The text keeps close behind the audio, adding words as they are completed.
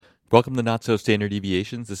Welcome to Not So Standard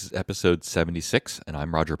Deviations. This is episode 76, and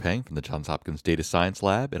I'm Roger Peng from the Johns Hopkins Data Science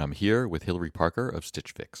Lab, and I'm here with Hillary Parker of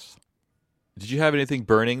Stitch Fix. Did you have anything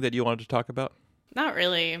burning that you wanted to talk about? Not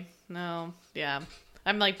really. No. Yeah.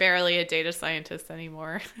 I'm like barely a data scientist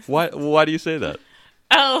anymore. Why do you say that?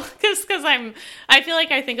 Oh, because I feel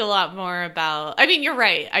like I think a lot more about, I mean, you're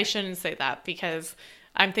right. I shouldn't say that because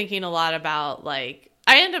I'm thinking a lot about like,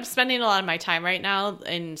 I end up spending a lot of my time right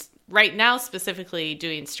now specifically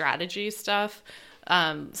doing strategy stuff.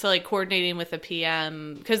 So like coordinating with the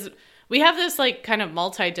PM, because we have this like kind of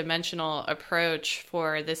multi-dimensional approach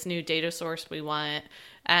for this new data source we want.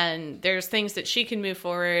 And there's things that she can move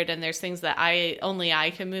forward and there's things that only I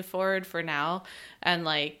can move forward for now. And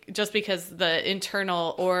like, just because the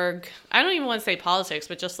internal org, I don't even want to say politics,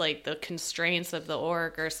 but just like the constraints of the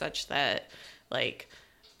org are such that like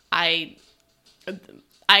I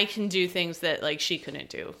can do things that like she couldn't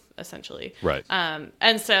do, essentially. Right.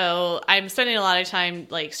 And so I'm spending a lot of time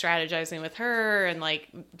like strategizing with her and like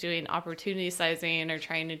doing opportunity sizing or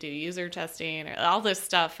trying to do user testing or all this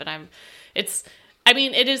stuff. And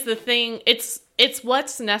it is the thing. It's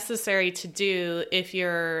what's necessary to do if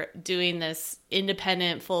you're doing this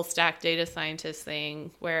independent full stack data scientist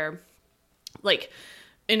thing where like,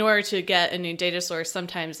 in order to get a new data source,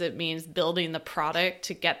 sometimes it means building the product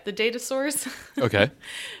to get the data source. Okay.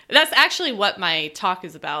 That's actually what my talk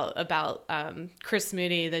is about Chris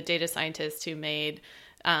Moody, the data scientist who made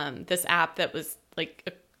this app that was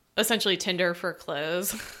like essentially Tinder for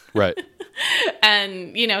clothes. Right.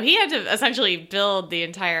 And, you know, he had to essentially build the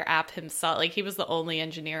entire app himself. Like, he was the only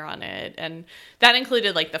engineer on it. And that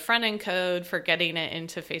included, like, the front-end code for getting it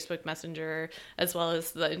into Facebook Messenger, as well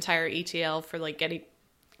as the entire ETL for, like,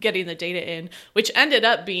 getting the data in, which ended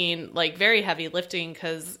up being, like, very heavy lifting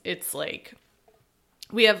because it's, like,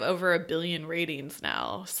 we have over 1 billion ratings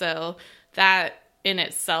now. So that in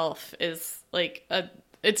itself is, like,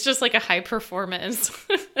 it's just like a high performance.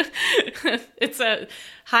 It's a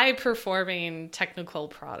high performing technical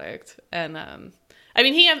product. And, I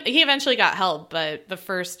mean, he eventually got help, but the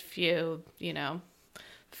first few,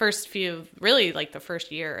 really like the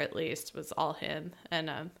first year at least was all him.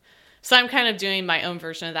 And, so I'm kind of doing my own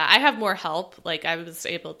version of that. I have more help. Like I was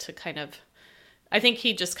able to I think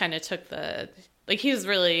he just kind of took I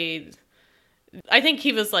think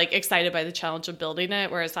he was like excited by the challenge of building it,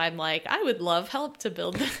 whereas I'm like, I would love help to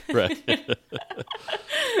build it. Right.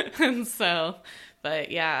 And so, but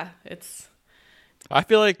yeah, I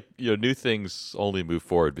feel like, new things only move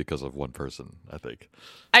forward because of one person, I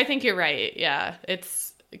think you're right. Yeah.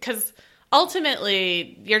 It's because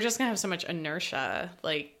ultimately you're just going to have so much inertia.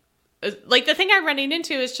 Like the thing I'm running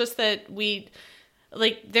into is just that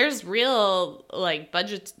there's real like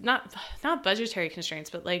budget, not budgetary constraints,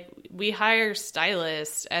 but like we hire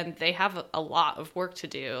stylists and they have a lot of work to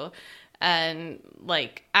do, and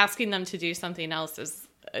like asking them to do something else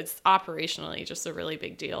it's operationally just a really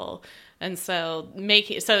big deal. And so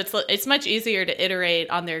it's much easier to iterate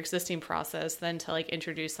on their existing process than to like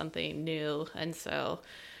introduce something new. And so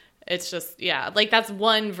it's just, yeah, like that's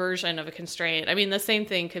one version of a constraint. I mean, the same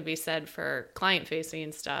thing could be said for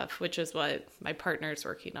client-facing stuff, which is what my partner's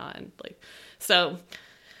working on. Like, so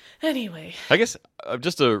anyway. I guess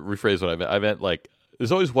just to rephrase what I meant like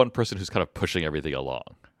there's always one person who's kind of pushing everything along,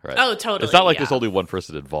 right? Oh, totally. It's not like there's only one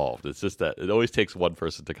person involved. It's just that it always takes one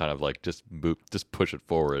person to kind of like just push it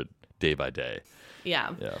forward day by day.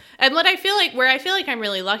 Yeah. And where I feel like I'm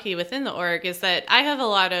really lucky within the org is that I have a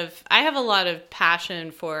lot of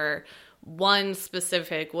passion for one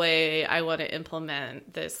specific way I want to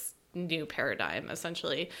implement this new paradigm,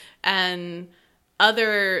 essentially. And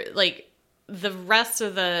the rest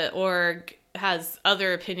of the org has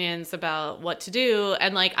other opinions about what to do.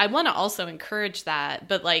 And like, I want to also encourage that.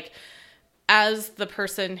 But like, as the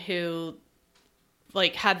person who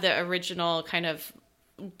like had the original kind of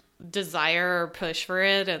desire or push for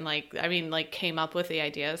it and came up with the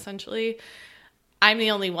idea, essentially, I'm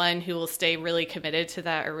the only one who will stay really committed to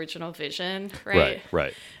that original vision, right?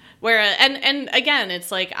 Right. Where and again,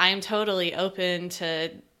 it's like I'm totally open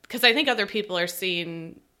to, because I think other people are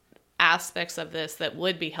seeing aspects of this that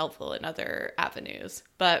would be helpful in other avenues.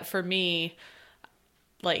 But for me,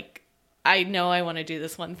 like, I know I want to do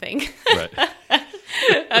this one thing. Right.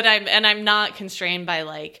 and I'm not constrained by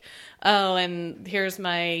like, oh, and here's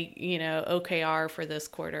my, OKR for this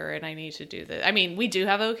quarter and I need to do this. I mean, we do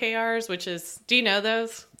have OKRs, which is, do you know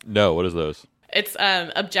those? No, what is those? It's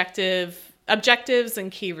objectives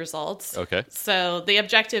and key results. Okay. So the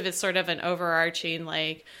objective is sort of an overarching,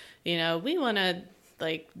 like, we want to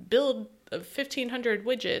like build 1,500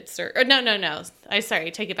 widgets or no. Sorry,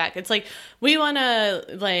 take it back. It's like, we want to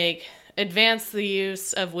like advance the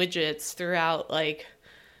use of widgets throughout like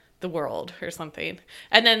the world or something.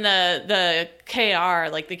 And then the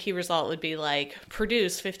KR, like the key result would be like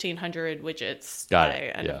produce 1,500 widgets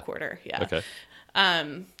by end of quarter. Yeah. Okay.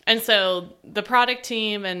 And so the product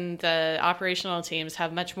team and the operational teams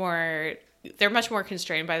have they're much more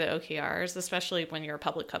constrained by the OKRs, especially when you're a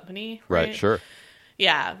public company. Right. Sure.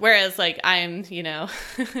 Yeah. Whereas like I'm,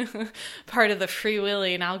 part of the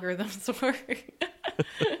freewheeling algorithms work.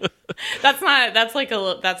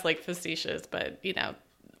 That's like facetious, but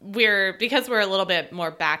because we're a little bit more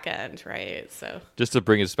back end, right? So just to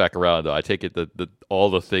bring us back around, though, I take it that all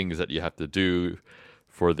the things that you have to do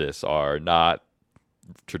for this are not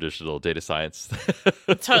traditional data science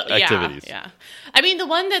activities. Yeah. I mean, the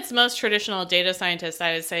one that's most traditional data scientist,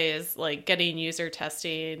 I would say, is like getting user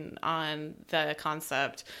testing on the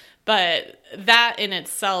concept. But that in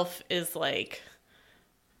itself is like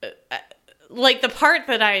the part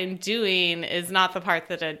that I'm doing is not the part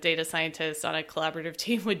that a data scientist on a collaborative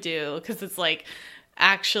team would do, because it's like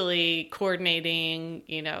actually coordinating,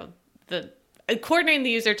 coordinating the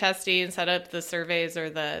user testing, set up the surveys or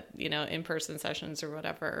the, in-person sessions or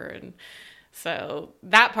whatever. And so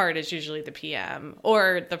that part is usually the PM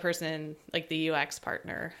or the person, like the UX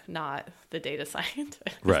partner, not the data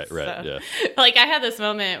scientist. Right, So, yeah. Like I had this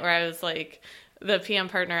moment where I was like, the PM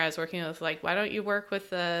partner I was working with, like, why don't you work with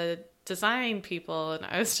the design people? And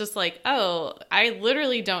I was just like, oh, I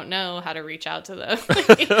literally don't know how to reach out to them.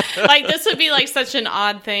 Like this would be like such an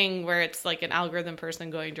odd thing where it's like an algorithm person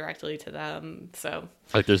going directly to them. So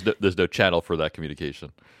like there's no channel for that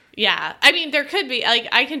communication. Yeah. I mean, there could be, like,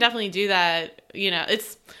 I can definitely do that.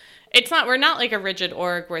 We're not like a rigid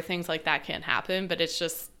org where things like that can't happen, but it's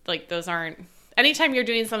just like, anytime you're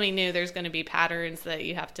doing something new, there's going to be patterns that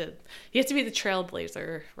you have to be the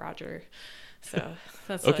trailblazer, Roger. So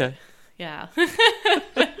that's okay. Yeah.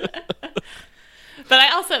 But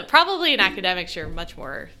I also, probably in academics, you're much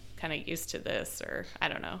more kind of used to this, or I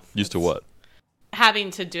don't know. Used to what?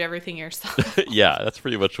 Having to do everything yourself. Yeah, that's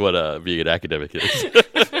pretty much what being an academic is.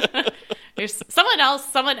 There's someone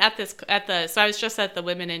so I was just at the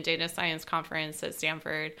Women in Data Science conference at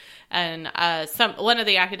Stanford, and one of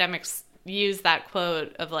the academics used that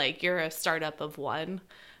quote of like, you're a startup of one.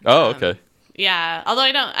 Oh, okay. Yeah. Although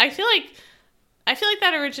I feel like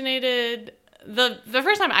that originated, the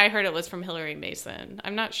first time I heard it was from Hillary Mason.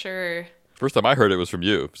 I'm not sure. First time I heard it was from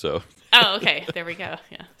you, so. Oh, okay. There we go.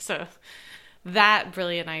 Yeah. So that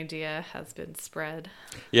brilliant idea has been spread.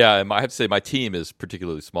 Yeah, and I have to say my team is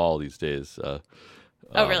particularly small these days. Oh,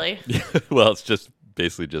 really? Well, it's just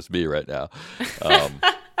basically just me right now.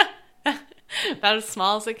 About as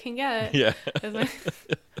small as it can get. Yeah.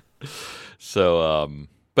 So,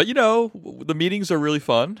 but the meetings are really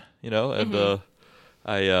fun, and Mm-hmm.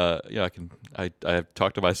 I have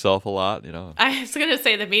talked to myself a lot, I was gonna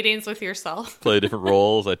say the meetings with yourself. play different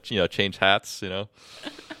roles. I change hats,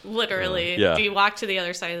 Literally. Yeah. Do you walk to the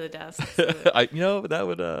other side of the desk?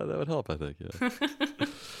 that would help, I think. Yeah.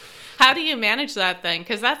 How do you manage that then?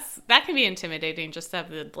 Because that can be intimidating, just to have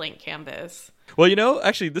the blank canvas. Well,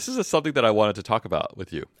 actually, this is something that I wanted to talk about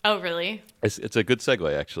with you. Oh, really? It's a good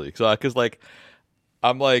segue, actually, because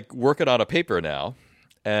I'm like working on a paper now,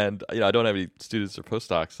 and I don't have any students or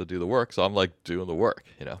postdocs to do the work, so I'm like doing the work,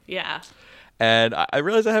 Yeah. And I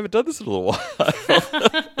realized I haven't done this in a little while.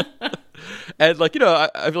 And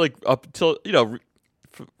I feel like up until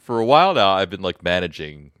for a while now, I've been like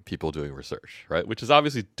managing people doing research, right? Which is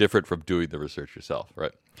obviously different from doing the research yourself,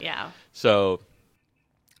 right? Yeah. So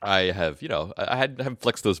I have, I haven't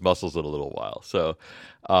flexed those muscles in a little while. So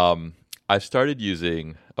I started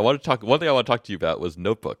using. One thing I want to talk to you about was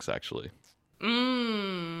notebooks, actually.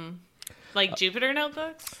 Like Jupyter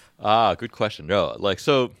notebooks? Good question. No,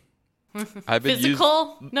 I've been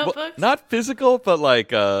physical notebooks? Well, not physical, but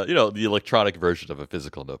the electronic version of a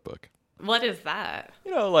physical notebook. What is that?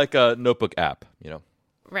 Like a notebook app.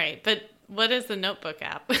 Right, but what is the notebook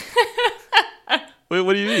app? Wait,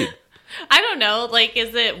 what do you mean? I don't know. Like,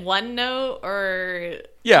 is it OneNote or?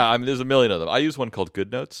 Yeah, I mean, there's a million of them. I use one called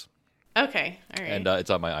GoodNotes. Okay, all right. And it's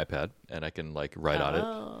on my iPad, and I can write on it.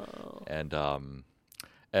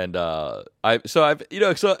 So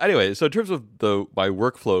anyway, so in terms of my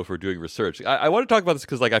workflow for doing research, I want to talk about this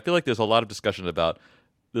because I feel like there's a lot of discussion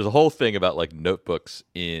there's a whole thing about notebooks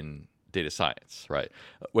in data science, right?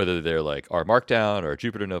 Whether they're R Markdown or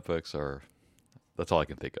Jupyter notebooks, or that's all I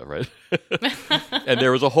can think of, right? And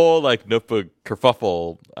there was a whole notebook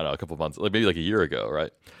kerfuffle, I don't know, a couple months, maybe a year ago,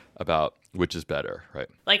 right? About which is better, right?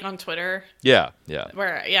 Like on Twitter? Yeah.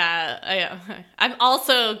 Where, I'm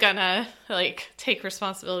also gonna take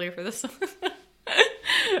responsibility for this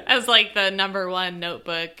as the number one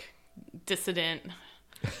notebook dissident,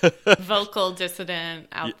 vocal dissident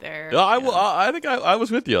out there. No, I think I was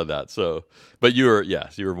with you on that. So, but you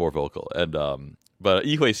were more vocal. And but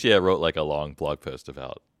Yihui Xie wrote like a long blog post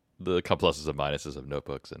about the pluses and minuses of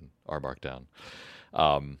notebooks and R Markdown.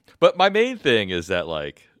 But my main thing is that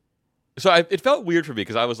like, it felt weird for me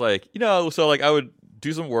because I was like, so like I would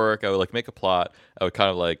do some work, I would like make a plot, I would kind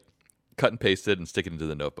of like cut and paste it and stick it into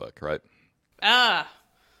the notebook, right?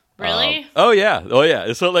 Really? Oh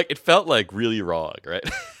yeah. So like it felt like really wrong, right?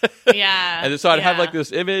 Yeah. And so I'd have like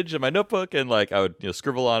this image in my notebook, and like I would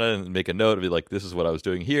scribble on it and make a note and be like, this is what I was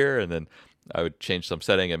doing here, and then I would change some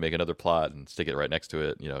setting and make another plot and stick it right next to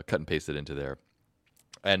it, cut and paste it into there.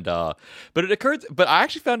 And but I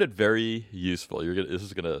actually found it very useful. This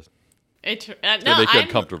is gonna make you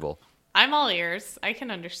uncomfortable. I'm all ears. I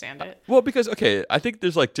can understand it. Well, because I think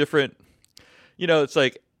there's like different, it's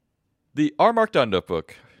like the R Markdown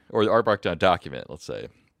notebook or the R Markdown document, let's say,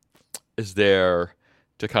 is there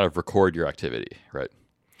to kind of record your activity, right?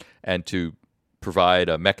 And to provide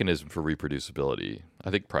a mechanism for reproducibility, I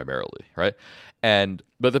think primarily, right?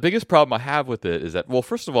 But the biggest problem I have with it is that, well,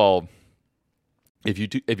 first of all, if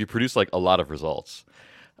you produce like a lot of results,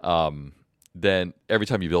 then every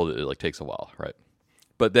time you build it, it like takes a while, right?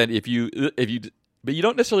 But then but you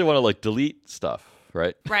don't necessarily want to like delete stuff,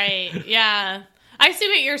 right? Right. Yeah. I see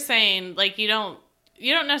what you're saying. Like you don't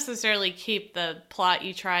necessarily keep the plot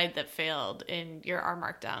you tried that failed in your R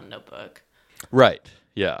Markdown notebook. Right.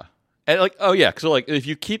 Yeah. And like, oh yeah, so like if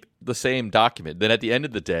you keep the same document, then at the end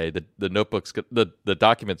of the day, the notebook's the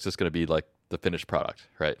document's just going to be like the finished product,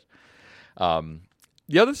 right?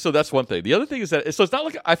 So that's one thing. The other thing is that it's not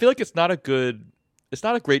like, I feel like it's not a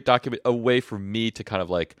great document, a way for me to kind of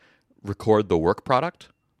like record the work product.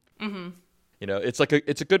 Mm-hmm. It's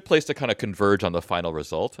a good place to kind of converge on the final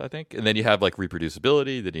result, I think. And then you have like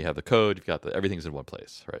reproducibility, then you have the code, you've got everything's in one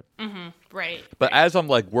place, right? Mm-hmm. Right. But as I'm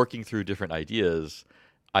like working through different ideas,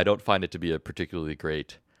 I don't find it to be a particularly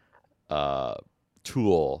great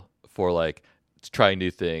tool for like trying new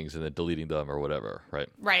things and then deleting them or whatever, right?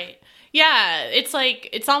 Right. Yeah,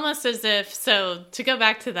 it's almost as if, so to go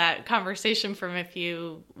back to that conversation from a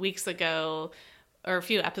few weeks ago or a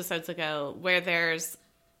few episodes ago, where there's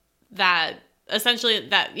that essentially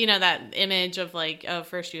that that image of like, oh,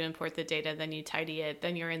 first you import the data, then you tidy it,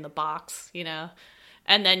 then you're in the box,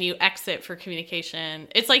 and then you exit for communication.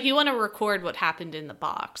 It's like you want to record what happened in the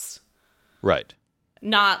box, right?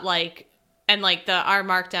 Not like, and like the R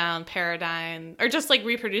Markdown paradigm or just like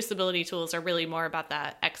reproducibility tools are really more about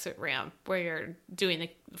that exit ramp where you're doing the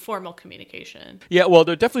formal communication. Yeah, well,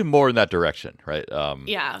 they're definitely more in that direction, right?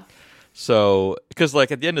 Yeah. So, because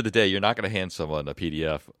like at the end of the day, you're not going to hand someone a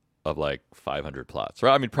PDF of like 500 plots,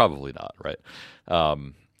 right? I mean, probably not, right?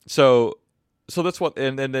 So that's what,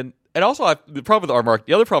 and also the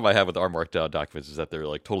other problem I have with the R Markdown documents is that they're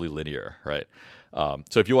like totally linear, right?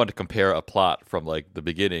 So if you want to compare a plot from like the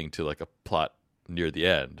beginning to like a plot near the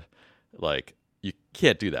end, like you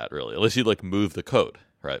can't do that really, unless you like move the code,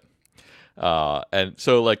 right? And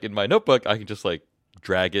so like in my notebook, I can just like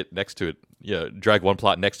drag it next to it, drag one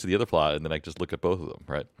plot next to the other plot, and then I just look at both of them,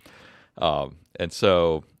 right? And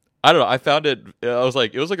so I don't know. I found it. I was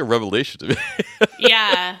like, it was like a revelation to me.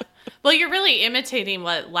 Yeah. Well, you're really imitating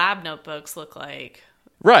what lab notebooks look like.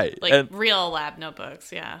 Right. Like real lab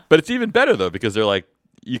notebooks, yeah. But it's even better, though, because they're like,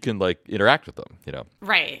 you can like interact with them,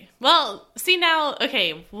 Right. Well, see now,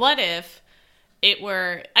 okay, what if it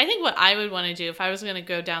were, I think what I would want to do if I was going to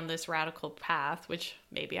go down this radical path, which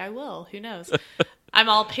maybe I will, who knows? I'm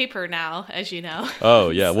all paper now, as you know.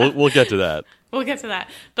 Oh, yeah, so, we'll get to that. We'll get to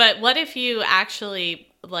that. But what if you actually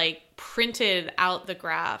like printed out the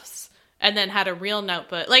graphs and then had a real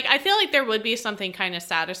notebook? Like, I feel like there would be something kind of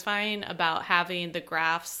satisfying about having the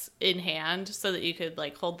graphs in hand so that you could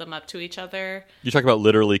like hold them up to each other. You talk about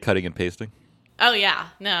literally cutting and pasting? Oh yeah.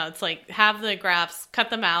 No, it's like have the graphs, cut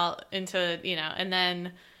them out into, and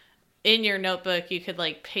then in your notebook you could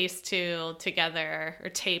like paste two together or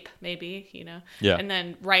tape maybe, Yeah. And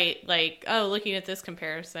then write like, oh, looking at this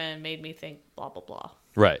comparison made me think blah, blah, blah.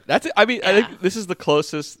 Right. That's it. I mean, yeah. I think this is the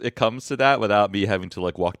closest it comes to that without me having to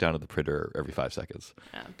like walk down to the printer every 5 seconds.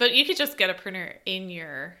 Yeah. But you could just get a printer in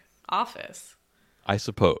your office. I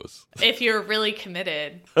suppose. If you're really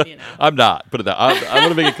committed, I'm not. Put it that. I want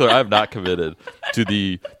to make it clear. I'm not committed to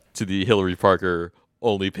the Hillary Parker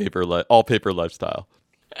all paper lifestyle.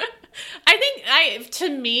 I think to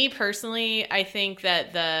me personally, I think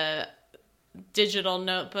that digital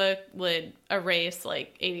notebook would erase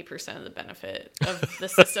like 80% of the benefit of the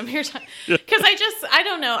system you're talking. Because I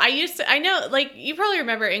don't know. I know, like, you probably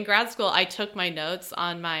remember in grad school, I took my notes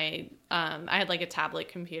on my, I had like a tablet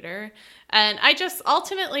computer, and I just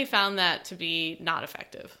ultimately found that to be not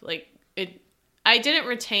effective. Like, I didn't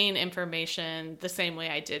retain information the same way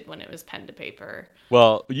I did when it was pen to paper.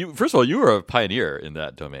 Well, first of all, you were a pioneer in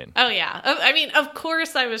that domain. Oh, yeah. I mean, of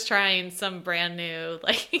course I was trying some brand new,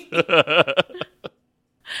 like...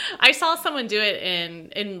 I saw someone do it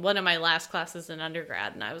in one of my last classes in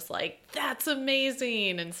undergrad, and I was like, that's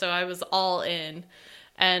amazing. And so I was all in.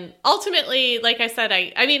 And ultimately, like I said,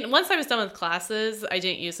 I mean, once I was done with classes, I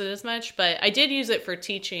didn't use it as much, but I did use it for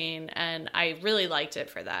teaching, and I really liked it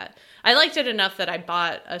for that. I liked it enough that I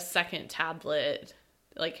bought a second tablet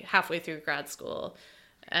like halfway through grad school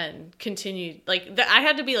and continued. Like, I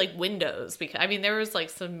had to be like Windows, because I mean, there was like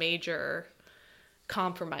some major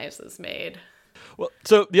compromises made. Well,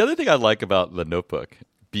 so the other thing I like about the notebook,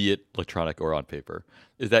 be it electronic or on paper,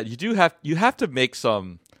 is that you have to make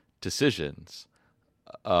some decisions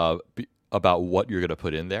about what you're going to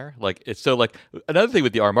put in there. Like, it's so, like, another thing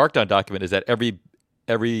with the R Markdown document is that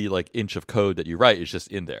every like inch of code that you write is just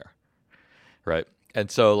in there, right? And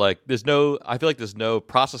so, like, I feel like there's no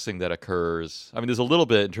processing that occurs. I mean, there's a little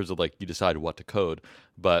bit in terms of like you decide what to code,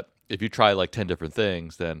 but if you try like 10 different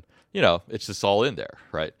things, then it's just all in there,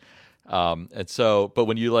 right? And so, but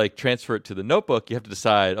when you like transfer it to the notebook, you have to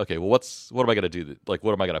decide, okay, well, what am I going to do? Like,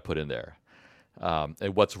 what am I going to put in there?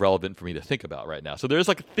 And what's relevant for me to think about right now. So there's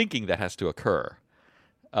like thinking that has to occur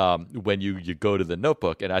when you go to the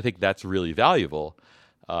notebook. And I think that's really valuable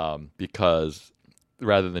because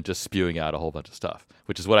rather than just spewing out a whole bunch of stuff,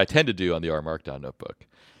 which is what I tend to do on the R Markdown notebook.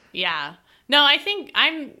 Yeah. No, I think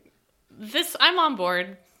I'm on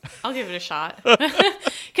board. I'll give it a shot.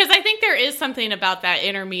 Because I think there is something about that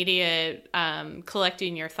intermediate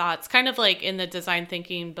collecting your thoughts, kind of like in the design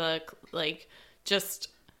thinking book, like just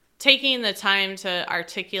taking the time to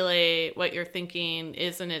articulate what you're thinking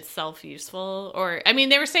is in itself useful. Or, I mean,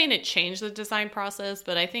 they were saying it changed the design process,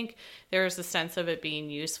 but I think there was a sense of it being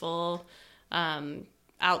useful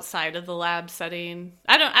outside of the lab setting.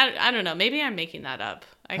 I don't know. Maybe I'm making that up.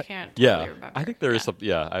 I can't totally remember. I think there is something.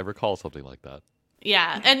 Yeah, I recall something like that.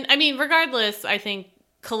 Yeah. And I mean, regardless, I think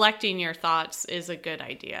collecting your thoughts is a good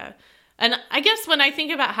idea. And I guess when I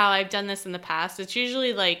think about how I've done this in the past, it's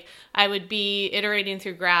usually like I would be iterating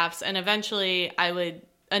through graphs, and eventually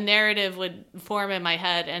a narrative would form in my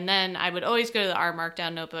head, and then I would always go to the R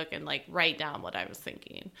Markdown notebook and like write down what I was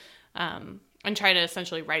thinking, and try to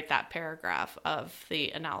essentially write that paragraph of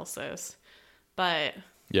the analysis. But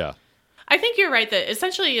yeah, I think you're right that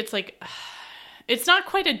essentially it's like, it's not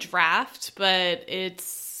quite a draft, but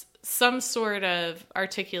it's some sort of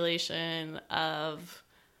articulation of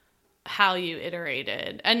how you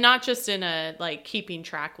iterated, and not just in a like keeping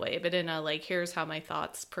track way, but in a like, here's how my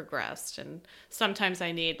thoughts progressed. And sometimes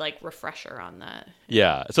I need like refresher on that.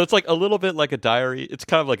 Yeah. So it's like a little bit like a diary. It's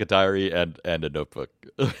kind of like a diary and a notebook,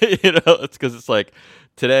 it's because it's like,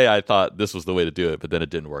 today I thought this was the way to do it, but then it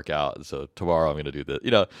didn't work out. So tomorrow I'm going to do this,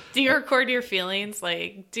 Do you record your feelings?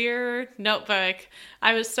 Like, dear notebook,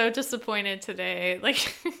 I was so disappointed today.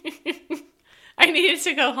 Like, I needed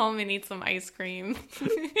to go home and eat some ice cream.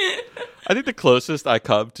 I think the closest I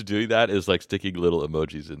come to doing that is like sticking little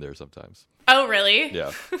emojis in there sometimes. Oh, really?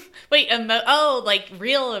 Yeah. Wait, like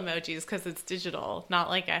real emojis, because it's digital, not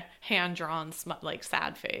like a hand-drawn, like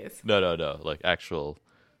sad face. No. Like actual,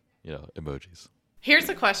 emojis. Here's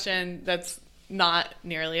a question that's not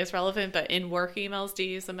nearly as relevant, but in work emails, do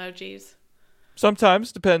you use emojis?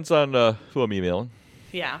 Sometimes, depends on who I'm emailing.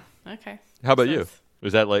 Yeah. Okay. How about you?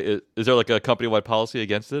 Is that like, is there like a company-wide policy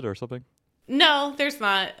against it or something? No, there's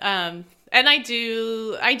not. And I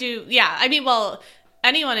do. Yeah. I mean, well,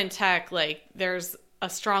 anyone in tech, like, there's a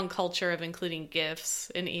strong culture of including GIFs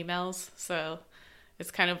in emails. So it's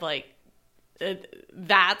kind of like,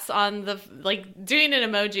 that's on the, like, doing an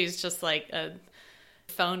emoji is just like a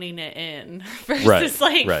phoning it in versus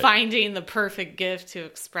finding the perfect GIF to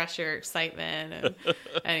express your excitement. And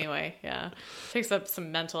anyway, yeah, takes up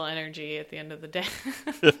some mental energy at the end of the day.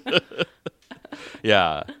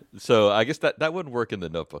 Yeah, so I guess that wouldn't work in the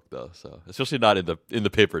notebook though. So especially not in the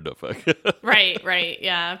paper notebook. Right.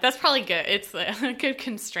 Yeah, that's probably good. It's a good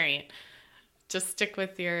constraint. Just stick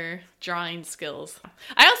with your drawing skills.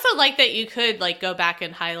 I also like that you could like go back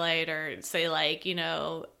and highlight or say like,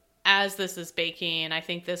 as this is baking, I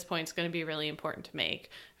think this point's going to be really important to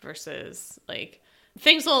make, versus like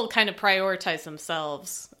things will kind of prioritize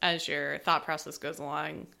themselves as your thought process goes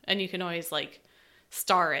along, and you can always like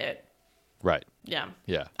star it. Right. Yeah.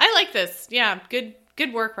 Yeah. I like this. Yeah. Good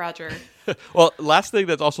Good work, Roger. Well, last thing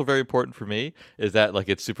that's also very important for me is that like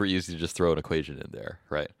it's super easy to just throw an equation in there,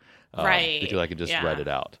 right? Right. Because I can just Yeah. write it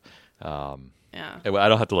out. Yeah. And I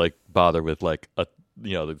don't have to like bother with like a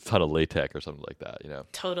ton of LaTeX or something like that.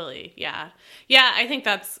 Totally. Yeah. Yeah, I think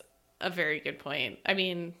that's a very good point. I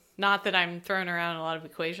mean, not that I'm throwing around a lot of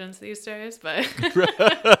equations these days, but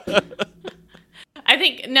I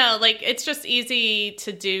think no, like it's just easy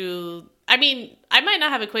to do. I mean, I might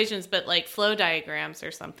not have equations, but like flow diagrams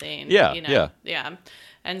or something. Yeah, yeah.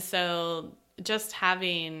 And so just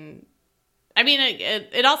having, I mean,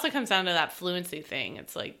 it also comes down to that fluency thing.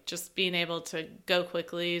 It's like just being able to go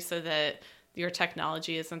quickly so that your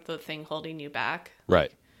technology isn't the thing holding you back.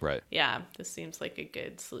 Right. Yeah, this seems like a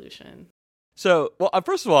good solution. So, well,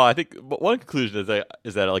 first of all, I think one conclusion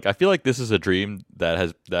is that like I feel like this is a dream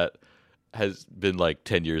that has been like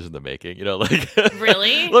 10 years in the making. Like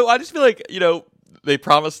Really? Look, I just feel like they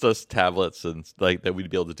promised us tablets and like that we'd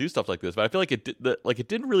be able to do stuff like this, but I feel like it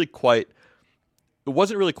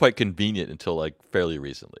wasn't really quite convenient until like fairly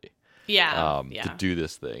recently. Yeah. To do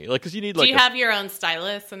this thing, like because you need like. Do you have your own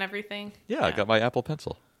stylus and everything? Yeah, I got my Apple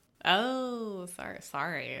Pencil. Oh, sorry.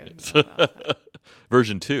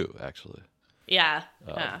 Version 2, actually. Yeah.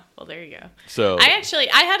 Well, there you go. So I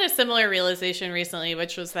had a similar realization recently,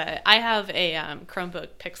 which was that I have a Chromebook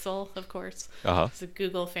Pixel, of course. It's a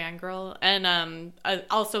Google fangirl, and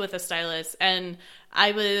also with a stylus. And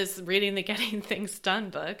I was reading the Getting Things Done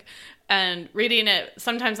book, and reading it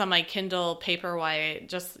sometimes on my Kindle Paperwhite,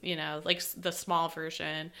 just like the small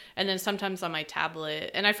version, and then sometimes on my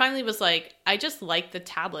tablet. And I finally was like, I just like the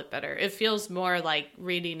tablet better. It feels more like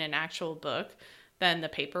reading an actual book than the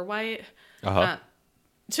Paperwhite.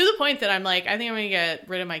 To the point that I'm like, I think I'm going to get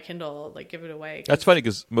rid of my Kindle, like give it away. That's funny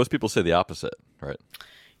because most people say the opposite, right?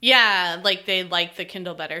 Yeah, like they like the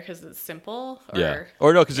Kindle better because it's simple.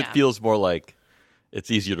 Or no, because it feels more like it's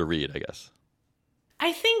easier to read, I guess.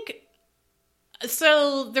 I think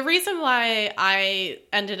so. The reason why I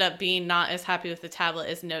ended up being not as happy with the tablet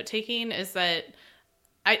as note taking is that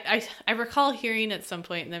I recall hearing at some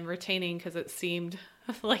point and then retaining because it seemed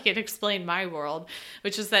like it explained my world,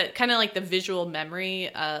 which is that kind of like the visual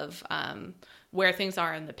memory of where things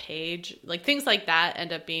are on the page, like things like that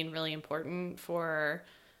end up being really important for,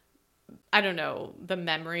 I don't know, the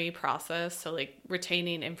memory process. So like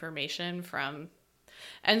retaining information from,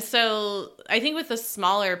 and so I think with the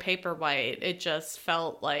smaller Paperwhite, it just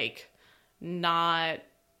felt like not,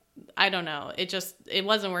 I don't know. It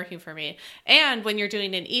wasn't working for me. And when you're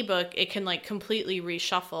doing an ebook, it can like completely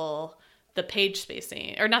reshuffle the page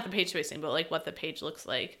spacing, or not the page spacing, but like what the page looks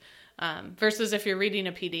like. Versus if you're reading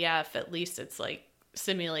a PDF, at least it's like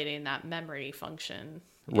simulating that memory function.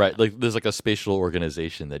 Right. Like there's like a spatial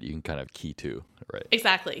organization that you can kind of key to, right?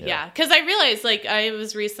 Exactly. Yeah. Because I realized like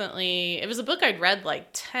it was a book I'd read like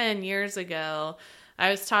 10 years ago.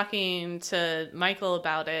 I was talking to Michael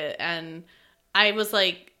about it, and I was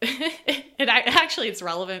like, it's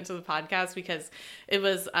relevant to the podcast because it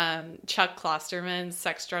was Chuck Klosterman's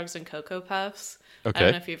Sex, Drugs, and Cocoa Puffs. Okay. I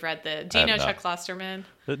don't know if you've read do you know Chuck Klosterman?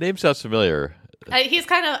 The name sounds familiar. He's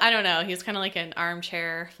kind of, I don't know, he's kind of like an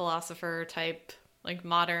armchair philosopher type, like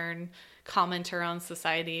modern commenter on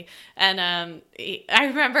society. And I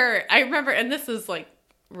remember, and this is like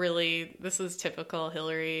really, this is typical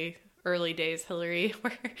Hillary, early days Hillary,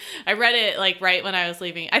 where I read it like right when I was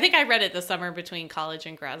leaving. I think I read it the summer between college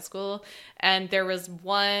and grad school, and there was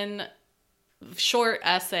one short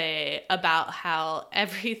essay about how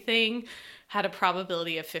everything had a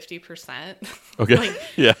probability of 50%. Okay. Like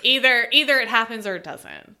yeah. Either it happens or it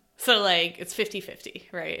doesn't. So like it's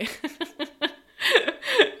 50-50, right?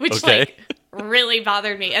 Which like really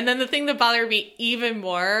bothered me. And then the thing that bothered me even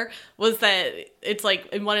more was that it's like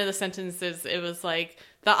in one of the sentences it was like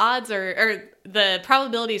the odds are, or the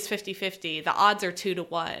probability is 50-50. The odds are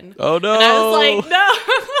 2-1. Oh no. And I was like, no,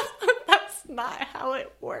 that's not how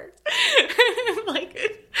it works.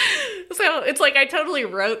 So it's like I totally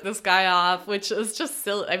wrote this guy off, which is just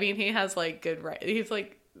silly. I mean, he has like good right. He's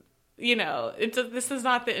like, this is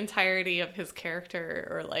not the entirety of his character,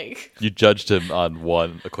 or like you judged him on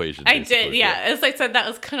one equation. I did, yeah. As I said, that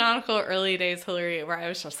was canonical early days Hillary, where I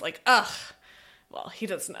was just like, ugh. Well, he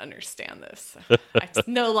doesn't understand this. I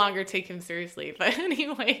no longer take him seriously. But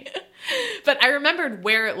anyway, but I remembered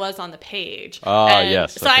where it was on the page.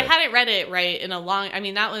 Yes. So I hadn't read it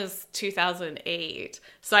that was 2008.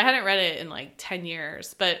 So I hadn't read it in like 10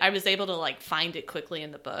 years, but I was able to like find it quickly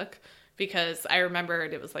in the book because I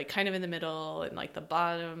remembered it was like kind of in the middle and like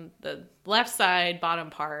the left side, bottom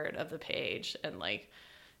part of the page. And like,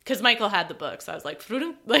 because Michael had the book, so I was like,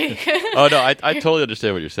 like, Oh no, I totally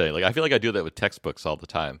understand what you're saying. Like I feel like I do that with textbooks all the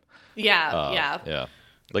time. Yeah.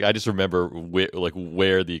 Like I just remember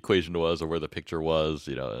where the equation was or where the picture was.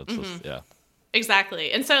 It's just yeah.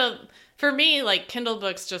 Exactly. And so for me, like Kindle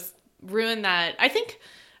books just ruin that. I think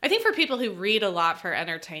for people who read a lot for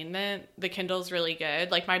entertainment, the Kindle's really good.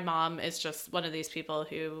 Like my mom is just one of these people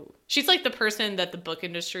she's like the person that the book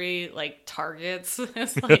industry like targets.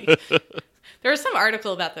 It's like there was some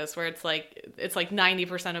article about this where it's like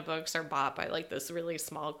 90% of books are bought by like this really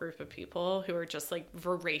small group of people who are just like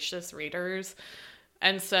voracious readers.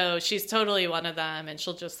 And so she's totally one of them, and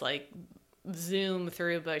she'll just like zoom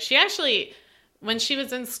through books. She actually, when she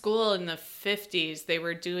was in school in the 50s, they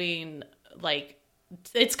were doing like,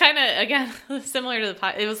 it's kind of, again, similar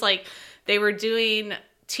to it was like they were doing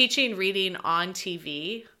teaching reading on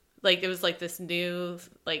TV. Like it was like this new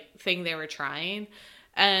like thing they were trying.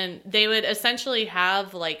 And they would essentially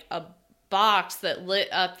have like a box that lit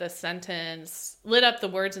up the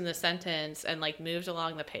words in the sentence and like moved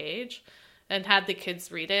along the page and had the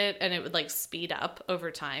kids read it, and it would like speed up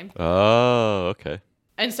over time. Oh, okay.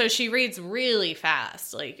 And so she reads really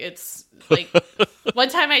fast. Like it's like one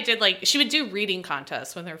time I did like, she would do reading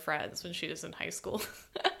contests with her friends when she was in high school.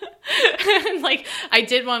 And like I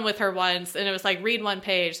did one with her once, and it was like read one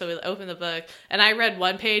page. So we opened the book and I read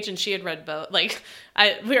one page and she had read both. Like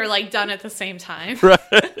we were like done at the same time. Right.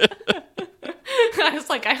 I was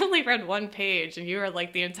like, I only read one page and you were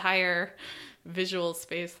like the entire visual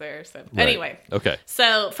space there. So anyway, okay.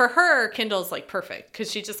 So for her, Kindle's like perfect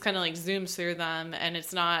because she just kind of like zooms through them, and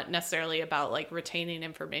it's not necessarily about like retaining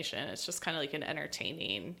information. It's just kind of like an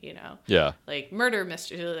entertaining, like murder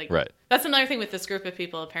mystery. Like right. That's another thing with this group of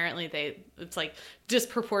people. Apparently, it's like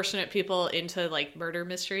disproportionate people into like murder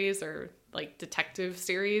mysteries or like detective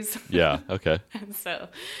series. Yeah. Okay. And so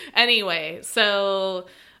anyway,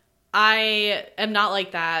 I am not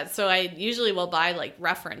like that. So I usually will buy like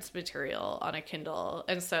reference material on a Kindle.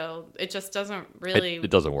 And so it just doesn't really... It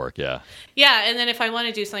doesn't work, yeah. Yeah, and then if I want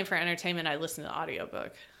to do something for entertainment, I listen to the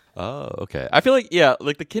audiobook. Oh, okay. I feel like, yeah,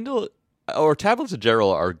 like the Kindle or tablets in general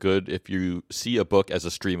are good if you see a book as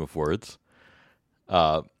a stream of words.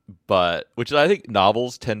 But, which I think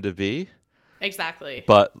novels tend to be. Exactly.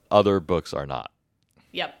 But other books are not.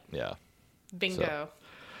 Yep. Yeah. Bingo.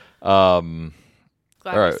 So,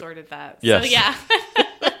 Glad we sorted that. Yes. So yeah.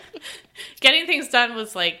 Getting things done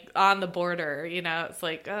was like on the border, it's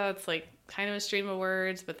like, it's like kind of a stream of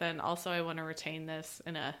words, but then also I want to retain this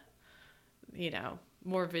in a,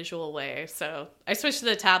 more visual way. So I switched to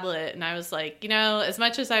the tablet, and I was like, as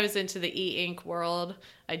much as I was into the e-ink world,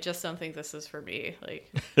 I just don't think this is for me.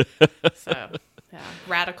 Like, so yeah,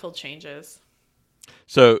 radical changes.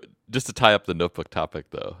 So just to tie up the notebook topic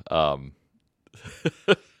though,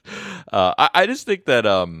 I just think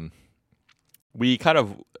that we kind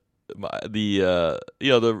of the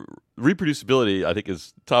reproducibility I think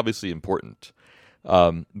is obviously important,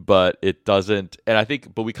 but it doesn't. And I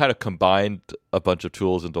think, but we kind of combined a bunch of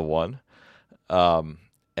tools into one,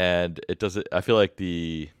 and it doesn't. I feel like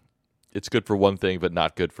it's good for one thing, but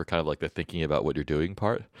not good for kind of like the thinking about what you're doing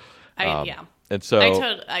part. Yeah. And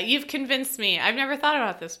so you've convinced me. I've never thought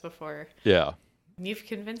about this before. Yeah. You've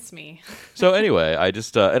convinced me. So anyway, I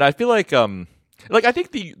just and I feel like I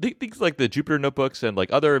think the things like the Jupyter notebooks and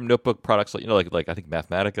like other notebook products, like like I think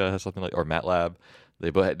Mathematica has something like, or MATLAB,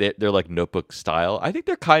 they're like notebook style. I think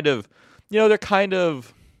they're kind of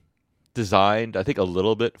designed, I think, a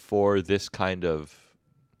little bit for this kind of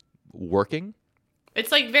working.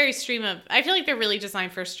 It's like very I feel like they're really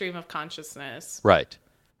designed for stream of consciousness. Right.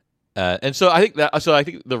 And so I think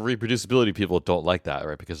the reproducibility people don't like that,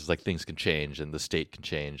 right? Because it's like things can change and the state can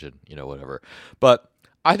change and whatever. But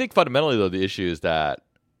I think fundamentally though the issue is that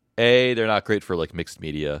A, they're not great for like mixed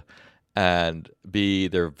media, and B,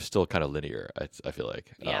 they're still kind of linear. I feel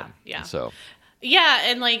like yeah. So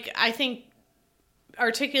and like I think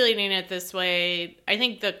articulating it this way, I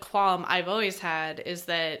think the qualm I've always had is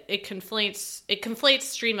that it conflates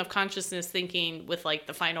stream of consciousness thinking with like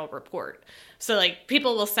the final report. So like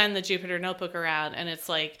people will send the Jupyter notebook around, and it's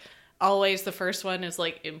like always the first one is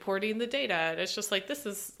like importing the data, and it's just like, this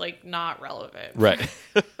is like not relevant, right?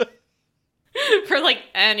 For like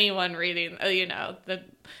anyone reading,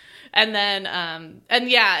 and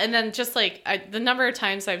then just like the number of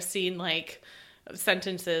times I've seen like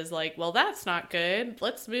sentences like, well, that's not good,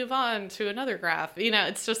 let's move on to another graph.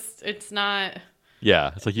 It's not.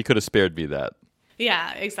 Yeah, it's like you could have spared me that.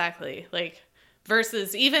 Yeah, exactly. Like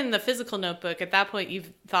versus even the physical notebook, at that point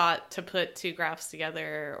you've thought to put two graphs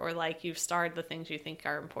together, or like you've starred the things you think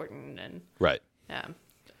are important. And right.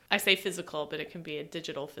 I say physical, but it can be a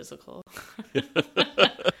digital physical.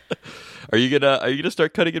 Are you gonna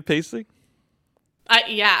start cutting and pasting?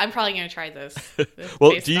 Yeah, I'm probably gonna try this.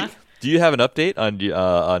 Well, do you have an update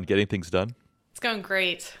on getting things done? It's going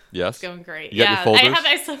great. Yes, it's going great. You got your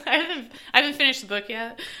folders? I haven't finished the book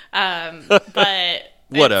yet. But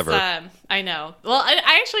whatever. I know. Well,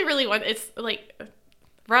 I actually really want. It's like,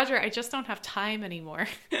 Roger, I just don't have time anymore.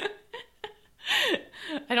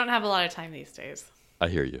 I don't have a lot of time these days. I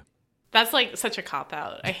hear you. That's like such a cop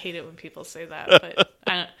out. I hate it when people say that, but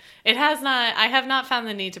I have not found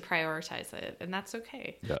the need to prioritize it, and that's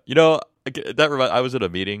okay. Yeah, I was at a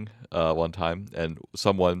meeting one time, and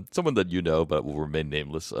someone that you know but will remain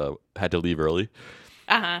nameless had to leave early.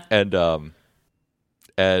 And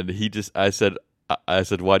I said,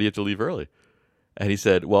 why do you have to leave early? And he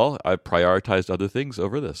said, well, I prioritized other things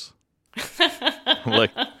over this. I'm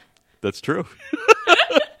like, that's true.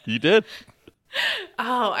 You did.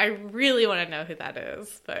 Oh, I really want to know who that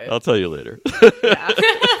is, but I'll tell you later. Yeah.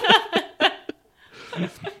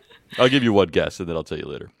 I'll give you one guess, and then I'll tell you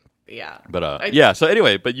later. Yeah. But So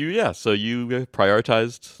anyway, so you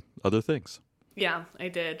prioritized other things. Yeah, I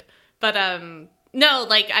did. But no,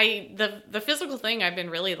 like the physical thing I've been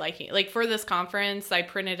really liking. Like for this conference, I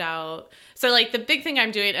printed out. So like the big thing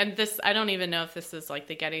I'm doing, and this, I don't even know if this is like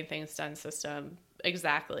the getting things done system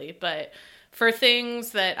exactly, but for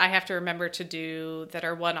things that I have to remember to do that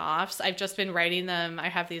are one-offs, I've just been writing them. I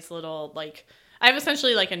have these little, like, I have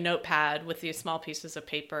essentially like a notepad with these small pieces of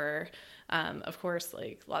paper. Of course,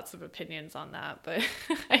 like lots of opinions on that, but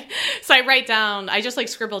so I just like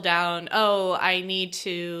scribble down, oh, I need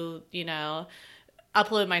to,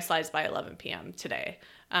 upload my slides by 11 p.m. today.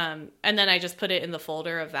 And then I just put it in the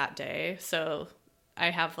folder of that day. So I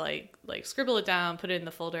have like scribble it down, put it in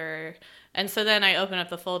the folder. And so then I open up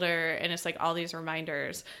the folder and it's like all these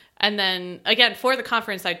reminders. And then again, for the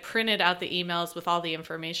conference, I printed out the emails with all the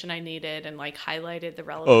information I needed and like highlighted the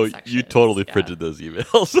relevant sections. You totally printed those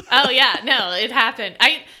emails. Oh yeah, no, it happened.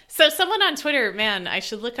 So someone on Twitter, man, I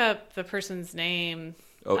should look up the person's name.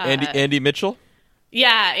 Oh, Andy Mitchell?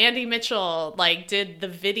 Yeah, Andy Mitchell like did the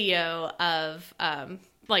video of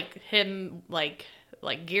like him like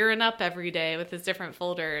gearing up every day with his different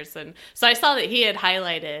folders. And so I saw that he had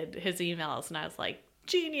highlighted his emails and I was like,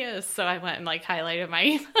 genius. So I went and like highlighted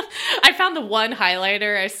my I found the one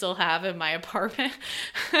highlighter I still have in my apartment.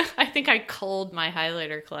 I think I culled my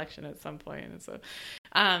highlighter collection at some point. And so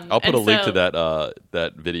I'll put a link to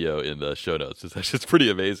that video in the show notes. It's just pretty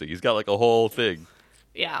amazing. He's got like a whole thing.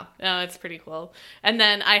 Yeah, no, it's pretty cool. And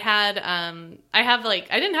then I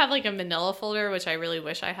didn't have like a manila folder, which I really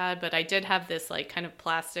wish I had, but I did have this like kind of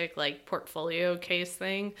plastic like portfolio case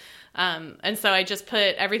thing. And so I just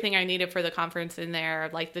put everything I needed for the conference in there,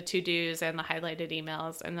 like the to-dos and the highlighted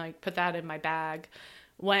emails, and like put that in my bag.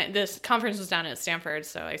 When this conference was down at Stanford,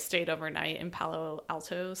 so I stayed overnight in Palo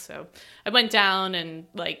Alto. So I went down and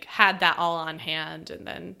like had that all on hand, and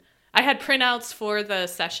then I had printouts for the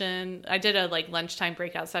session. I did a like lunchtime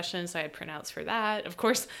breakout session, so I had printouts for that. Of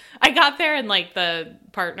course, I got there and like the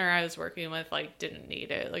partner I was working with like didn't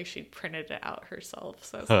need it. Like she printed it out herself.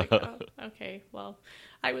 So I was like, oh, okay, well,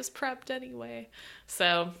 I was prepped anyway.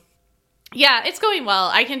 So yeah, it's going well.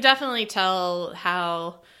 I can definitely tell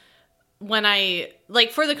how when I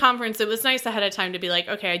like for the conference, it was nice ahead of time to be like,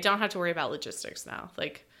 okay, I don't have to worry about logistics now.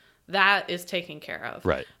 Like that is taken care of.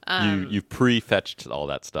 Right. You pre-fetched all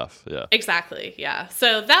that stuff. Yeah. Exactly. Yeah.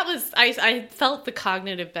 So that was, I felt the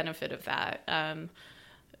cognitive benefit of that.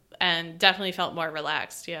 And definitely felt more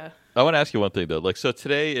relaxed. Yeah. I want to ask you one thing though. Like, so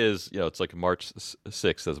today is, it's like March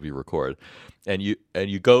 6th as we record, and you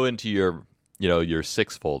go into your, your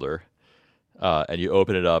 6 folder, and you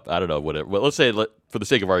open it up. I don't know, whatever. Well, let's say, for the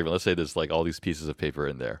sake of argument, let's say there's like all these pieces of paper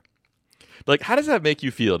in there. Like, how does that make you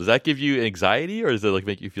feel? Does that give you anxiety, or does it like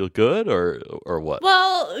make you feel good, or what?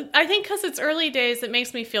 Well, I think because it's early days, it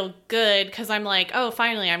makes me feel good because I'm like, oh,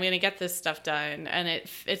 finally, I'm going to get this stuff done, and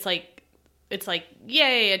it's like,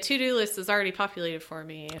 yay, a to-do list is already populated for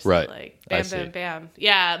me. So right. Like, bam, bam, bam.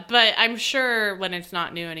 Yeah, but I'm sure when it's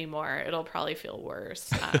not new anymore, it'll probably feel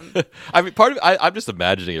worse. I mean, I'm just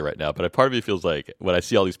imagining it right now, but part of me feels like when I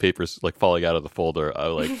see all these papers like falling out of the folder,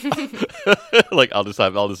 I'm like, like I'll just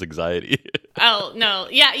have all this anxiety. Oh, no.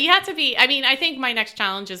 Yeah, you have to be, I mean, I think my next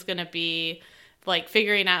challenge is going to be like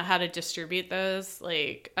figuring out how to distribute those.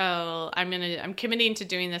 Like, oh, I'm committing to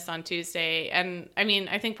doing this on Tuesday. And I mean,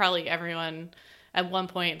 I think probably everyone at one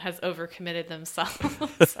point has overcommitted themselves.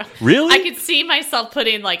 So really? I could see myself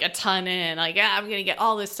putting like a ton in, like, yeah, I'm going to get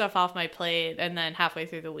all this stuff off my plate. And then halfway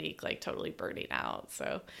through the week, like totally burning out.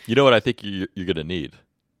 So, you know what I think you're going to need?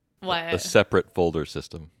 What? A separate folder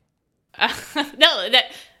system. No,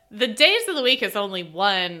 the days of the week is only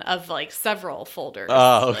one of like several folders.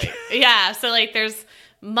 Oh, okay. Like, yeah. So like there's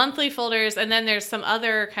monthly folders, and then there's some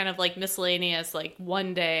other kind of like miscellaneous like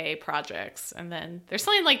 1-day projects, and then there's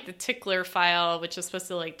something like the tickler file, which is supposed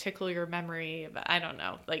to like tickle your memory, but I don't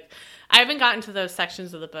know. Like I haven't gotten to those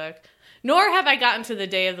sections of the book, nor have I gotten to the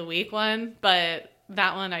day of the week one, but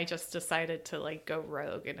that one I just decided to like go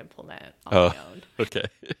rogue and implement on my own. Okay.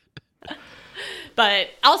 But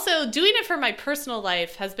also doing it for my personal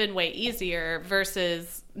life has been way easier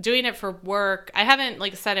versus doing it for work. I haven't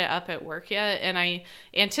like set it up at work yet, and I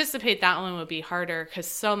anticipate that one would be harder because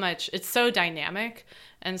it's so dynamic.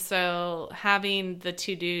 And so having the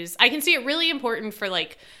to-dos, I can see it really important for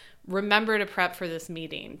like remember to prep for this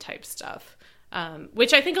meeting type stuff,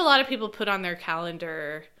 which I think a lot of people put on their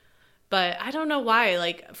calendar. But I don't know why.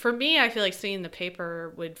 Like, for me, I feel like seeing the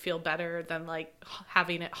paper would feel better than, like,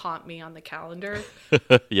 having it haunt me on the calendar.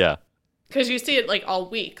 Yeah. Because you see it, like, all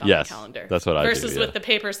week on Yes, the calendar. that's what I do, Versus yeah. with the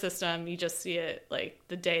paper system, you just see it, like,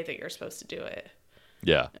 the day that you're supposed to do it.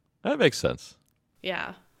 Yeah. That makes sense.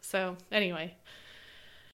 Yeah. So, anyway.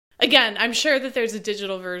 Again, I'm sure that there's a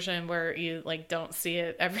digital version where you, like, don't see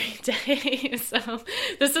it every day. So,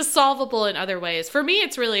 this is solvable in other ways. For me,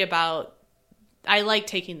 it's really about... I like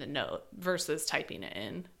taking the note versus typing it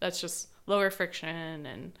in. That's just lower friction,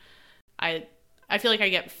 and I feel like I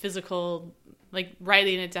get physical, like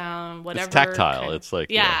writing it down, whatever. It's tactile. It's like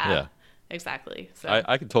yeah, exactly. So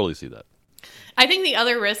I can totally see that. I think the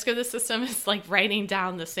other risk of the system is like writing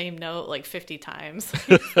down the same note like 50 times.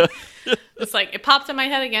 It's like it popped in my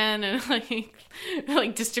head again, and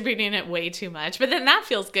like distributing it way too much. But then that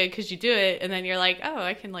feels good because you do it, and then you're like, oh,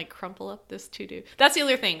 I can like crumple up this to-do. That's the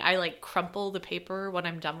other thing. I like crumple the paper when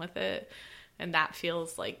I'm done with it, and that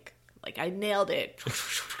feels like I nailed it.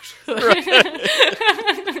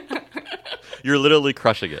 You're literally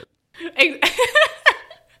crushing it.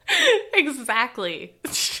 Exactly.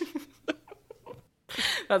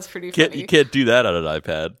 That's pretty funny. You can't do that on an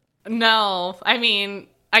iPad. No, I mean,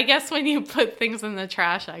 I guess when you put things in the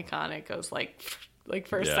trash icon, it goes like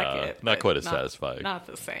for a second. Not quite as satisfying. Not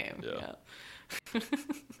the same.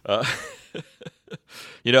 Yeah.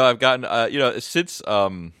 I've gotten, since,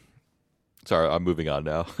 sorry, I'm moving on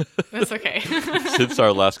now. That's okay. Since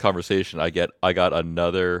our last conversation, I got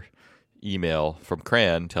another email from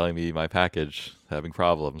Cran telling me my package having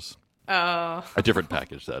problems. Oh. A different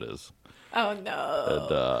package, that is. Oh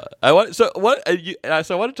no! And I want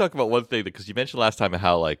to talk about one thing because you mentioned last time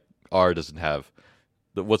how like R doesn't have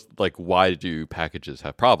why do packages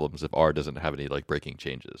have problems if R doesn't have any like breaking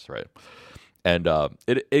changes, right? And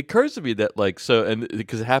it occurs to me that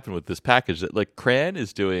because it happened with this package that like Cran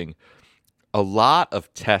is doing a lot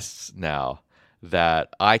of tests now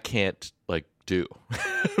that I can't like do.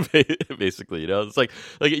 Basically, it's like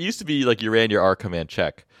it used to be like you ran your R command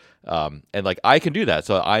check. And like I can do that,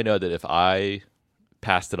 so I know that if I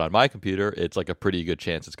passed it on my computer, it's like a pretty good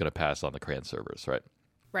chance it's going to pass on the Cran servers, right?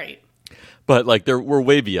 Right. But like we're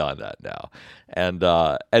way beyond that now, and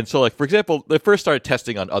so like for example, they first started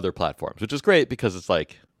testing on other platforms, which is great because it's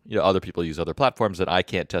like other people use other platforms and I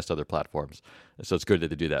can't test other platforms, and so it's good that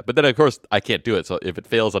they do that. But then of course I can't do it, so if it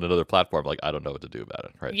fails on another platform, like I don't know what to do about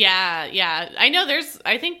it, right? Yeah. I know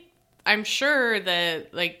I'm sure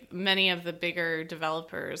that like many of the bigger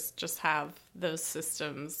developers just have those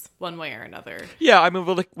systems one way or another. Yeah, I mean,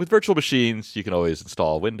 with virtual machines, you can always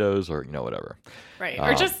install Windows or whatever. Right,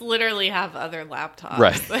 or just literally have other laptops.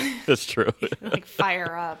 Right, that's true. Like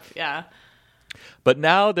fire up, yeah. But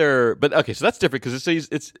now okay, so that's different because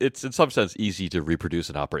it's in some sense easy to reproduce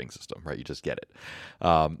an operating system, right? You just get it.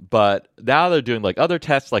 But now they're doing like other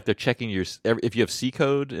tests, like they're checking if you have C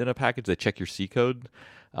code in a package, they check your C code.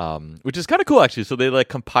 Which is kind of cool actually. So they like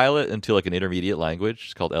compile it into like an intermediate language.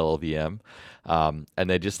 It's called LLVM, and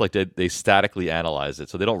they just like they statically analyze it.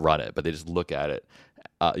 So they don't run it, but they just look at it,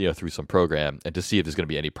 through some program and to see if there's going to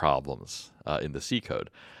be any problems in the C code,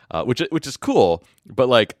 which is cool. But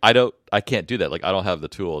like I can't do that. Like I don't have the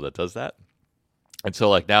tool that does that. And so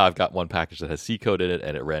like now I've got one package that has C code in it,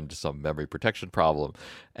 and it ran into some memory protection problem,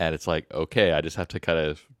 and it's like okay, I just have to kind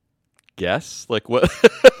of guess like what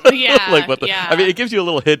I mean it gives you a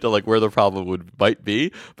little hint of like where the problem might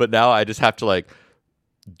be, but now I just have to like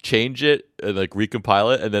change it and like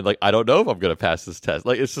recompile it, and then like I don't know if I'm gonna pass this test.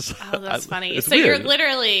 Like it's just that's funny. It's so weird. You're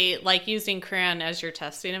literally like using Cran as your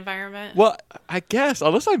testing environment? Well, I guess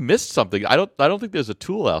unless I missed something, I don't think there's a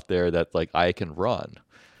tool out there that like I can run.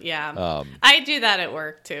 Yeah. I do that at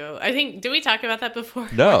work too. I think, did we talk about that before?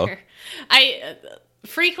 No. I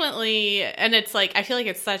frequently, and it's like I feel like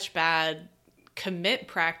it's such bad commit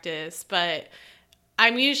practice, but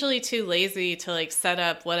I'm usually too lazy to like set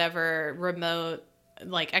up whatever remote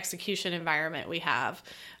like execution environment we have.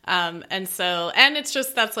 And it's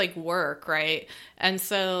just, that's like work, right? And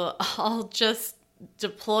so I'll just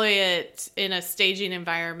deploy it in a staging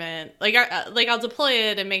environment. Like I'll deploy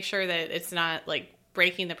it and make sure that it's not like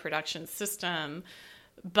breaking the production system,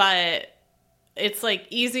 but it's like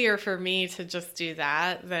easier for me to just do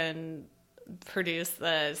that than produce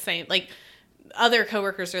the same. Like other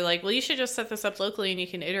coworkers are like, well, you should just set this up locally and you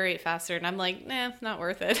can iterate faster. And I'm like, nah, not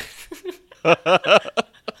worth it.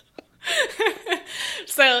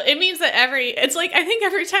 So it means that it's like, I think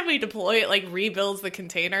every time we deploy it, like rebuilds the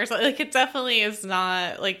container. So like it definitely is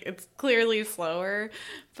not, like, it's clearly slower,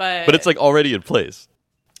 but it's like already in place.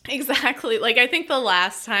 Exactly. Like I think the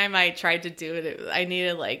last time I tried to do it, I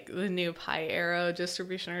needed like the new Pi Arrow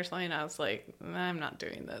distribution or something. I was like, I'm not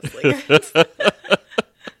doing this. Like,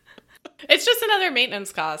 it's just another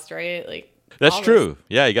maintenance cost, right? Like that's true.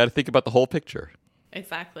 Yeah, you got to think about the whole picture.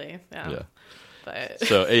 Exactly. Yeah. But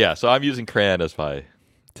so I'm using CRAN as my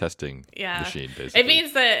testing machine, basically. It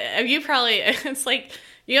means that you probably, it's like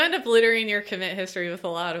you end up littering your commit history with a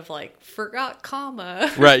lot of like forgot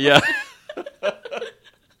comma. Right. Yeah.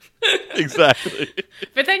 Exactly.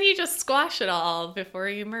 But then you just squash it all before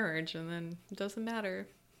you merge, and then it doesn't matter.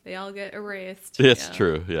 They all get erased. It's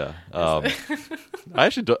true. Yeah. I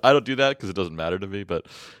don't do that because it doesn't matter to me, but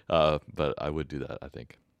I would do that, I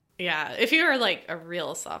think. Yeah, if you were like a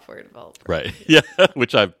real software developer, right? Yeah,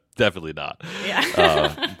 which I'm definitely not. Yeah.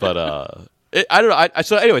 I don't know.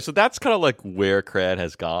 So anyway, so that's kind of like where CRAN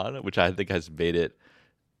has gone, which I think has made it.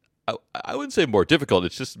 I wouldn't say more difficult.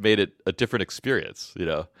 It's just made it a different experience,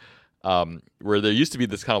 where there used to be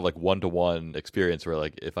this kind of like one-to-one experience where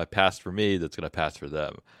like if I passed for me, that's going to pass for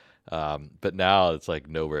them. But now it's like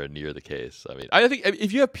nowhere near the case. I mean, I think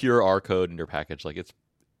if you have pure R code in your package, like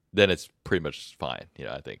then it's pretty much fine,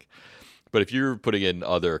 I think. But if you're putting in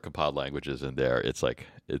other compiled languages in there, it's like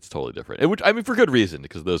it's totally different. And which, I mean, for good reason,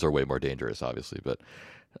 because those are way more dangerous, obviously. But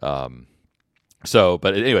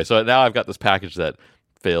anyway, so now I've got this package that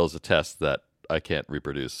fails a test that I can't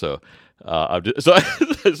reproduce. So I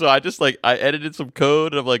edited some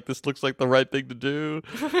code and I'm like, this looks like the right thing to do,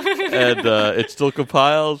 and it still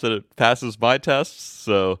compiles and it passes my tests.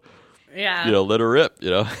 So yeah, let her rip.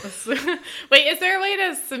 Wait, is there a way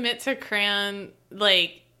to submit to CRAN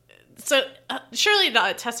like? So surely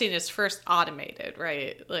the testing is first automated,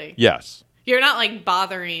 right? Like yes. You're not like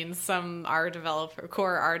bothering some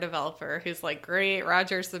core R developer who's like, great,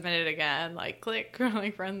 Roger submitted again. Like, click,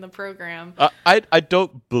 like run the program. I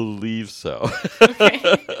don't believe so. Okay.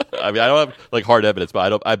 I mean, I don't have like hard evidence,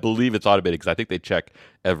 but I believe it's automated because I think they check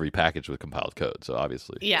every package with compiled code. So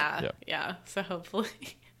obviously, yeah. So hopefully,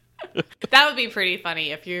 that would be pretty funny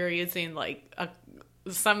if you're using like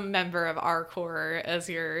some member of R core as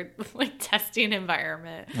your like testing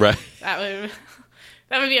environment. Right.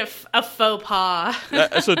 That would be a faux pas.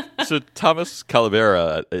 So Thomas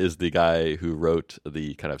Calavera is the guy who wrote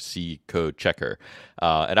the kind of C code checker,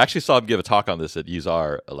 and I actually saw him give a talk on this at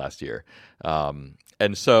UseR last year. And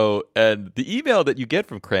the email that you get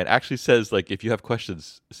from CRAN actually says like, if you have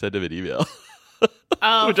questions, send him an email.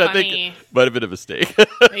 Oh, which funny. I think might have been a mistake.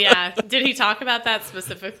 Yeah. Did he talk about that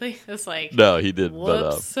specifically? It's like, no, he didn't.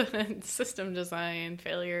 Whoops, system design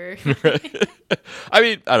failure. Right. I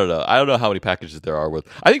mean, I don't know. I don't know how many packages there are with.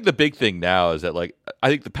 I think the big thing now is that like I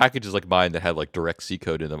think the packages like mine that have like direct C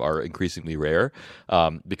code in them are increasingly rare,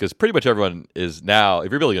 because pretty much everyone is now. If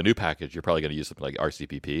you're building a new package, you're probably going to use something like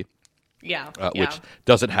RCPP. Yeah.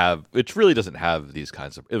 Which really doesn't have these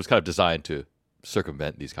kinds of. It was kind of designed to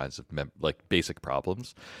circumvent these kinds of like basic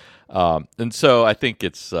problems, and so I think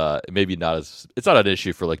it's maybe it's not an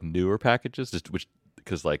issue for like newer packages,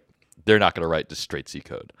 because like they're not going to write just straight C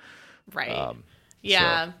code, right?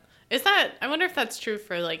 Yeah, so. I wonder if that's true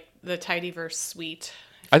for like the Tidyverse suite.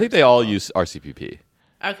 I think they all use RCPP.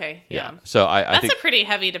 Okay, yeah. So I think a pretty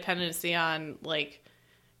heavy dependency on like,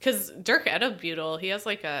 because Dirk Edebutel, he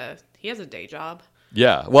has a day job.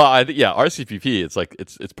 Yeah, well, RCPP. It's like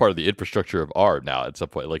it's part of the infrastructure of R now. At some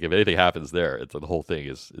point, like if anything happens there, the whole thing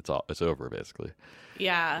is it's over basically.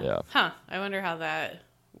 Yeah. Huh. I wonder how that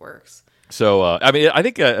works. So I mean, I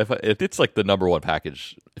think if it's like the number one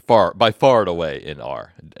package by far and away in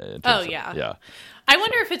R. Yeah. I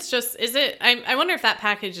wonder if it's just I wonder if that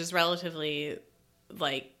package is relatively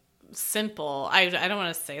like simple. I don't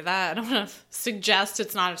want to say that. I don't want to suggest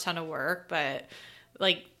it's not a ton of work, but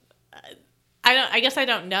like. I guess I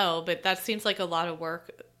don't know, but that seems like a lot of work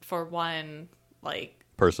for one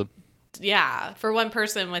person. Yeah, for one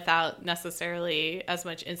person without necessarily as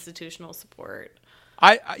much institutional support.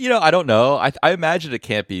 I don't know. I imagine it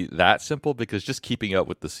can't be that simple because just keeping up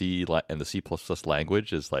with the and the C++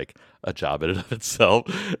 language is like a job in and of itself,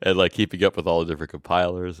 and like keeping up with all the different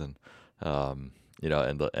compilers and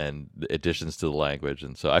and the additions to the language,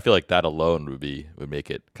 and so I feel like that alone would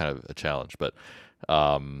make it kind of a challenge. But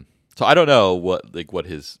so I don't know what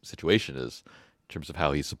his situation is in terms of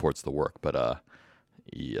how he supports the work, but I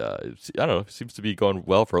don't know. It seems to be going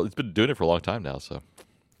well he's been doing it for a long time now, so.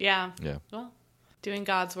 Yeah. Yeah. Well, doing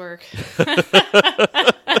God's work.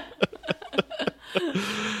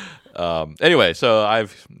 Anyway, so I'm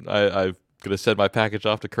gonna send my package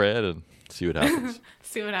off to CRAN and see what happens.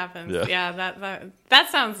 See what happens. Yeah. Yeah, that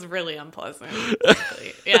sounds really unpleasant.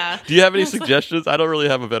 Actually. Yeah. Do you have any suggestions? I don't really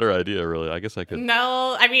have a better idea, really. I guess I could.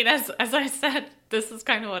 No, I mean, as I said, this is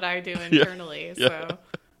kind of what I do internally. Yeah. So,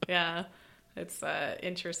 yeah, it's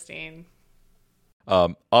interesting.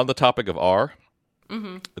 On the topic of R,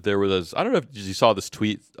 there was I don't know if you saw this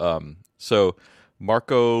tweet. So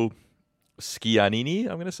Marco Schianini,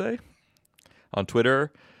 I'm going to say, on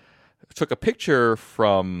Twitter, took a picture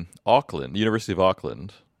from Auckland, the University of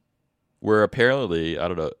Auckland, where apparently, I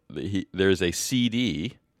don't know, there's a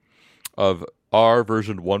CD of R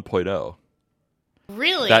version 1.0.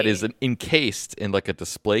 Really? That is encased in like a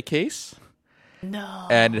display case. No.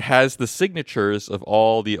 And it has the signatures of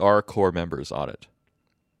all the R core members on it.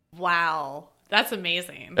 Wow. That's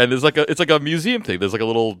amazing. And it's like a museum thing. There's like a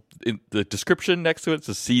little the description next to it. It's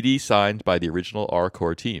a CD signed by the original R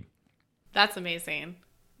core team. That's amazing.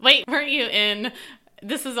 Wait, weren't you in?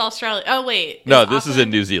 This is Australia. Oh wait, no, this is in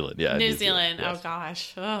New Zealand. Yeah, New Zealand. Yes. Oh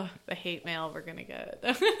gosh, the hate mail we're gonna get.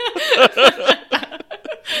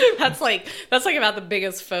 That's like about the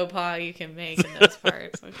biggest faux pas you can make in those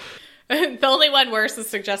parts. The only one worse is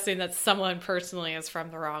suggesting that someone personally is from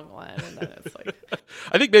the wrong one, and then it's like.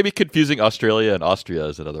 I think maybe confusing Australia and Austria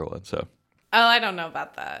is another one. So. Oh, I don't know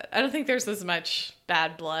about that. I don't think there's as much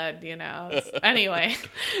bad blood, Anyway,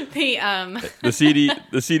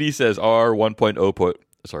 the CD says R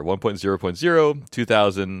 1.0.0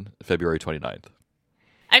 2000 February 29th.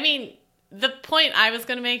 I mean, the point I was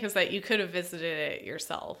going to make is that you could have visited it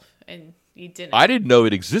yourself and you didn't. I didn't know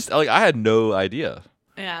it existed. Like I had no idea.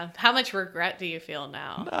 Yeah. How much regret do you feel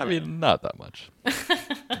now? I mean, not that much,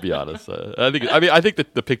 to be honest. I think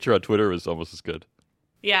that the picture on Twitter was almost as good.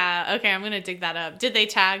 Yeah. Okay. I'm going to dig that up. Did they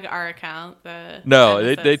tag our account?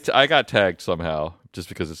 No, I got tagged somehow just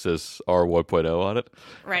because it says R 1.0 on it.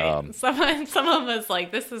 Right. Someone was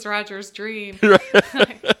like, "This is Roger's dream."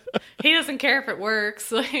 He doesn't care if it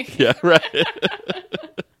works. Yeah. Right.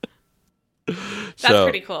 That's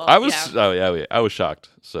pretty cool. I was shocked.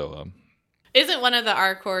 So. Isn't one of the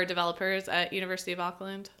R core developers at University of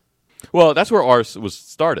Auckland? Well, that's where R was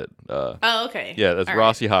started. Oh, okay. Yeah, that's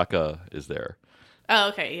Rossi Haka is there. Oh,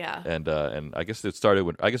 okay, yeah. And I guess it started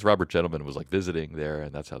when Robert Gentleman was like visiting there,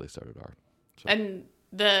 and that's how they started R. So. And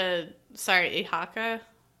Ihaka,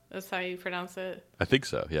 that's how you pronounce it? I think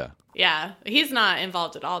so, yeah. Yeah, he's not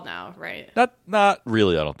involved at all now, right? Not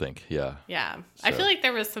really, I don't think, yeah. Yeah, so. I feel like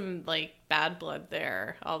there was some like bad blood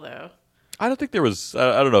there, although... I don't think there was,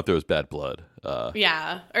 I don't know if there was bad blood.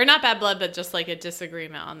 Yeah, or not bad blood, but just like a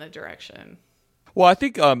disagreement on the direction. Well, I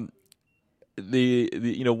think... the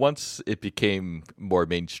once it became more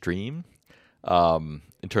mainstream, in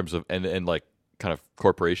terms of and like kind of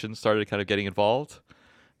corporations started kind of getting involved,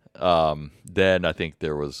 then I think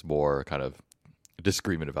there was more kind of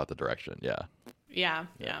disagreement about the direction. Yeah,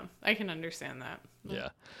 I can understand that. Yeah.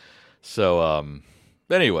 So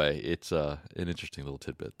anyway, it's an interesting little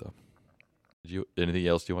tidbit though. Anything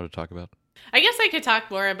else you want to talk about? I guess I could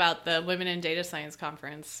talk more about the Women in Data Science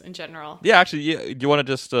conference in general. Yeah, actually, do you want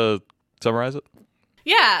to just summarize it?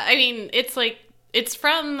 Yeah, I mean, it's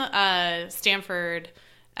from Stanford,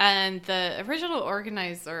 and the original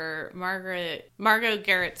organizer, Margot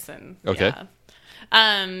Gerritsen. Okay. Yeah.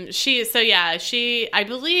 I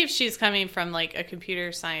believe she's coming from like a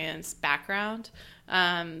computer science background.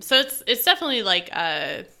 So it's definitely like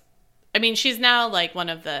I mean, she's now like one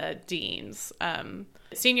of the deans,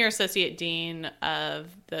 senior associate dean of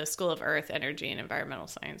the School of Earth, Energy, and Environmental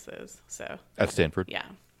Sciences. So at Stanford. Yeah.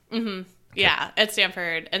 Mm-hmm. Okay. Yeah, at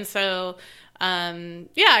Stanford. And so, I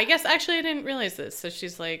guess actually I didn't realize this. So she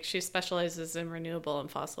specializes in renewable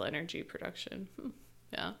and fossil energy production.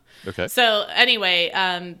 Yeah. Okay. So anyway,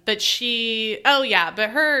 but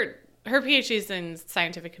her PhD is in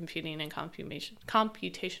scientific computing and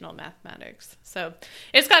computational mathematics. So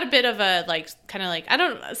it's got a bit of a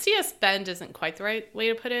CS Bend isn't quite the right way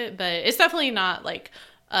to put it, but it's definitely not like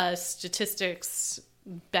a statistics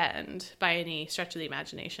bend by any stretch of the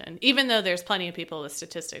imagination, even though there's plenty of people with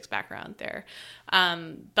statistics background there.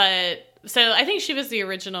 But so I think she was the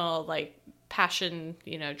original like passion,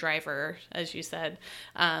 driver, as you said.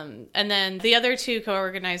 And then the other two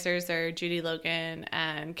co-organizers are Judy Logan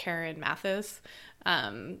and Karen Mathis.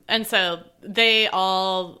 And so they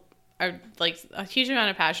all are like a huge amount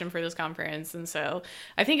of passion for this conference. And so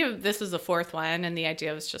I think if this was the fourth one, and the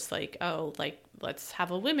idea was just like, oh, like, let's have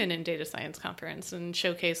a women in data science conference and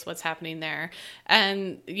showcase what's happening there.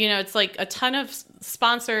 And, it's like a ton of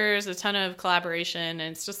sponsors, a ton of collaboration,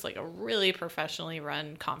 and it's just like a really professionally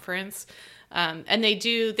run conference. And they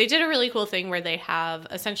did a really cool thing where they have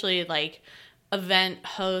essentially like event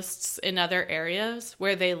hosts in other areas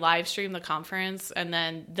where they live stream the conference. And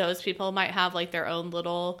then those people might have like their own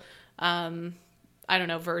little,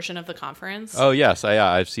 version of the conference. Oh yes,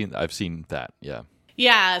 I've seen that. Yeah.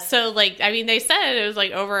 Yeah. So like, I mean, they said it was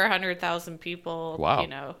like over 100,000 people.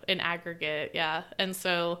 Wow. In aggregate. Yeah. And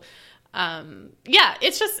so,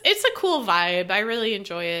 it's a cool vibe. I really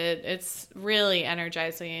enjoy it. It's really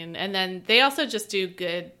energizing. And then they also just do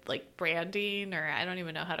good like branding, or I don't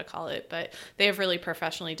even know how to call it, but they have really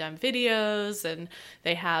professionally done videos, and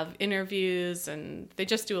they have interviews, and they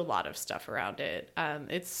just do a lot of stuff around it.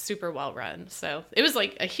 It's super well run. So it was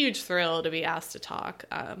like a huge thrill to be asked to talk.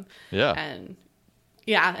 Yeah. And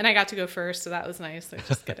I got to go first, so that was nice. I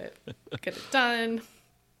just get it done.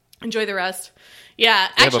 Enjoy the rest. Yeah,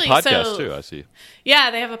 they actually, have a podcast too, I see.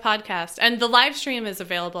 Yeah, they have a podcast, and the live stream is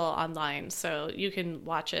available online, so you can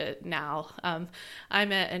watch it now. I'm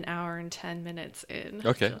at an hour and 10 minutes in.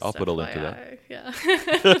 Okay, I'll put a link to that. Yeah.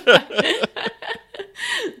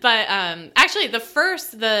 But actually,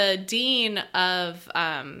 the dean of,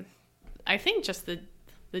 I think just the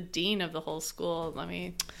dean of the whole school.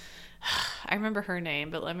 I remember her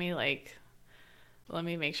name, but let me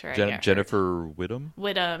make sure I get Jennifer Whittam?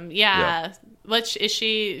 Whittam, yeah. Which is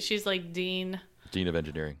she? She's like Dean of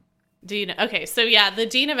Engineering. Okay, so the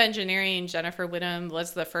Dean of Engineering, Jennifer Whittam,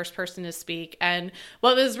 was the first person to speak. And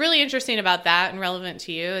what was really interesting about that and relevant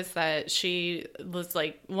to you is that she was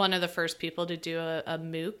like one of the first people to do a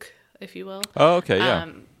MOOC, if you will. Oh, okay, yeah.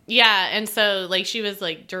 Yeah, and so like she was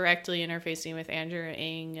like directly interfacing with Andrew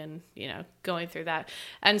Ng and, going through that.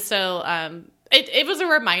 And so it was a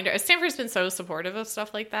reminder. Stanford's been so supportive of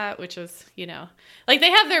stuff like that, which is, like they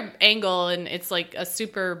have their angle, and it's like a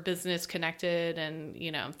super business connected, and,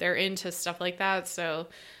 they're into stuff like that. So,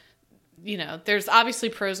 there's obviously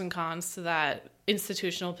pros and cons to that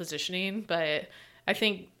institutional positioning, but I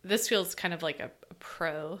think this feels kind of like a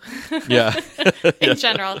pro in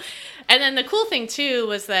general. And then the cool thing too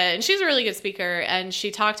was that, and she's a really good speaker, and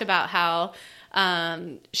she talked about how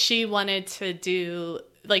she wanted to do,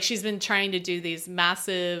 like she's been trying to do these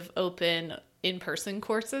massive open in-person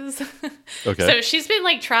courses. Okay. So she's been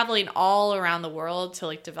like traveling all around the world to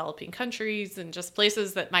like developing countries and just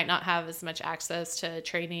places that might not have as much access to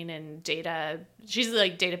training and data. She's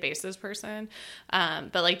like databases person,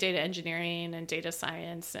 but like data engineering and data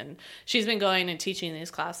science. And she's been going and teaching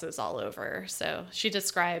these classes all over. So she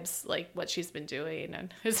describes like what she's been doing,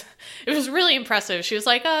 and it was really impressive. She was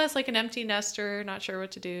like, oh, it's like an empty nester, not sure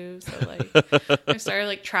what to do. So like I started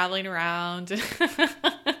like traveling around.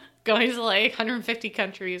 Going to like 150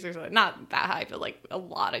 countries or something. Not that high, but like a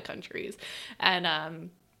lot of countries.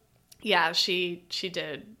 And she's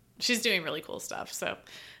doing really cool stuff. So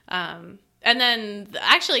and then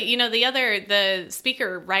actually, the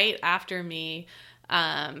speaker right after me,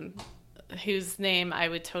 whose name I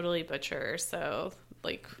would totally butcher. So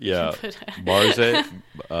like Marze,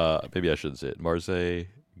 maybe I shouldn't say it. Marze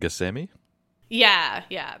Gassemi? Yeah.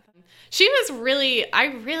 She was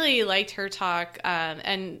I really liked her talk,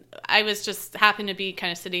 and I was just happened to be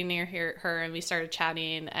kind of sitting near her, and we started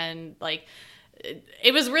chatting, and like,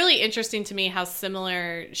 it was really interesting to me how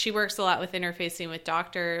similar she works a lot with interfacing with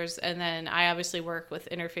doctors, and then I obviously work with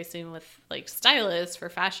interfacing with like stylists for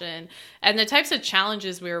fashion, and the types of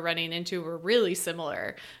challenges we were running into were really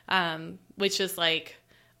similar, which is like,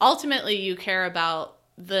 ultimately you care about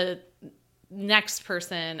the next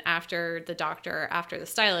person after the doctor, after the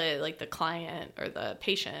stylist, like the client or the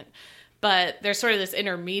patient. But there's sort of this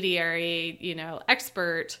intermediary,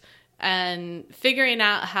 expert, and figuring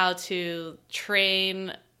out how to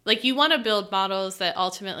train. Like, you want to build models that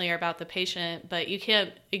ultimately are about the patient, but you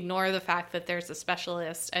can't ignore the fact that there's a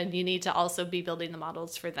specialist, and you need to also be building the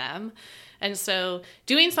models for them. And so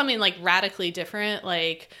doing something like radically different,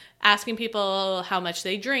 like asking people how much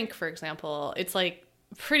they drink, for example, it's like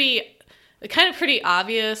pretty kind of pretty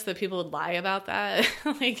obvious that people would lie about that.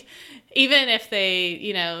 Like, even if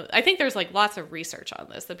they, I think there's like lots of research on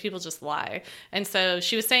this that people just lie. And so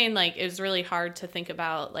she was saying like it was really hard to think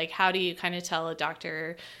about like how do you kind of tell a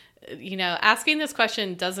doctor, asking this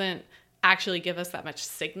question doesn't actually give us that much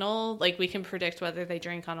signal. Like, we can predict whether they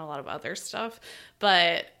drink on a lot of other stuff,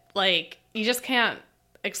 but like you just can't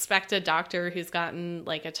expect a doctor who's gotten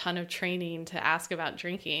like a ton of training to ask about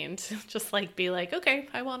drinking to just like be like, okay,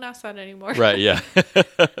 I won't ask that anymore. Right. Yeah.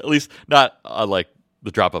 At least not like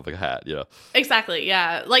the drop of a hat. Exactly.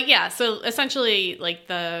 Yeah. Like, yeah. So essentially like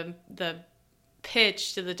the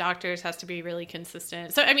pitch to the doctors has to be really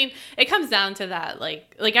consistent. So, I mean, it comes down to that.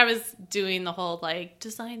 Like I was doing the whole like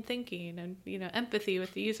design thinking and, empathy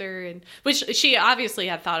with the user, and which she obviously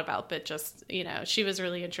had thought about, but just, she was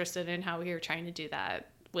really interested in how we were trying to do that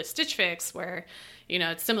with Stitch Fix, where,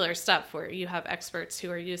 it's similar stuff where you have experts who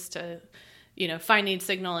are used to, finding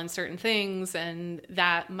signal in certain things, and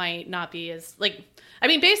that might not be as like, I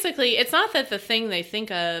mean, basically, it's not that the thing they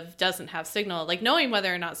think of doesn't have signal. Like, knowing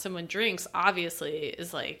whether or not someone drinks obviously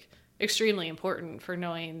is like extremely important for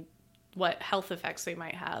knowing what health effects they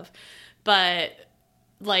might have. But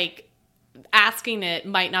like asking it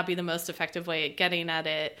might not be the most effective way at getting at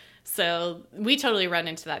it. So we totally run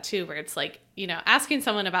into that too, where it's like, asking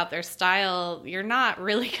someone about their style, you're not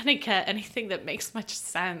really going to get anything that makes much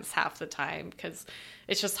sense half the time, because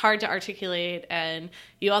it's just hard to articulate. And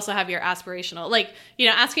you also have your aspirational, like,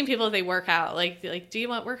 asking people if they work out, like, do you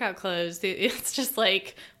want workout clothes? It's just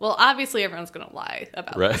like, well, obviously everyone's going to lie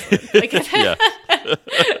about this. Like,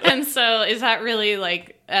 and so is that really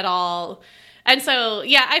like at all? And so,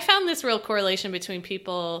 yeah, I found this real correlation between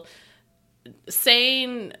people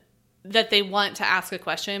saying that they want to ask a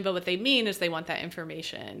question, but what they mean is they want that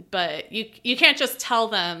information. But you can't just tell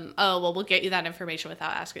them, oh, well, we'll get you that information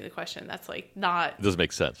without asking the question. That's like not... It doesn't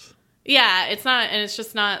make sense. Yeah, it's not, and it's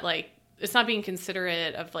just not like, it's not being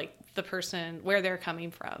considerate of like the person, where they're coming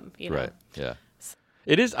from, Right, yeah.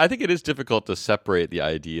 It is, I think it is difficult to separate the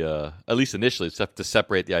idea, at least initially, to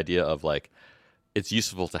separate the idea of like, it's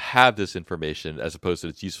useful to have this information as opposed to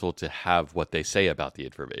it's useful to have what they say about the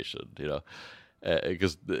information,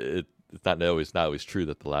 because it's not always true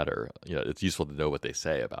that the latter, it's useful to know what they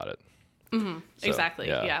say about it. Mm-hmm. So, exactly.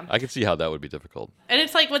 Yeah. I can see how that would be difficult. And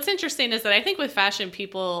it's like, what's interesting is that I think with fashion,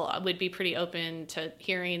 people would be pretty open to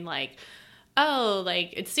hearing like, oh,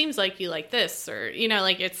 like, it seems like you like this, or,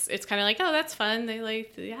 like, it's kind of like, oh, that's fun. They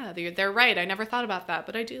like, yeah, they're right. I never thought about that,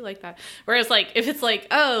 but I do like that. Whereas like, if it's like,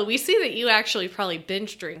 oh, we see that you actually probably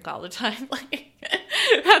binge drink all the time, like,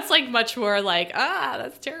 that's like much more like,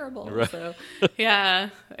 that's terrible. Right. So yeah,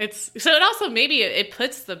 so it also, maybe it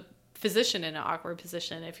puts the physician in an awkward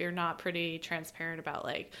position if you're not pretty transparent about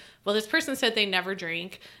like, well, this person said they never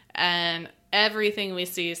drink, and everything we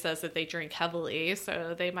see says that they drink heavily,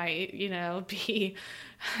 so they might, be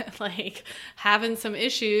like having some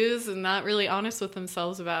issues and not really honest with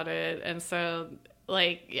themselves about it. And so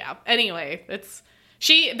like, yeah, anyway,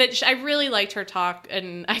 I really liked her talk,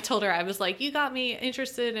 and I told her, I was like, you got me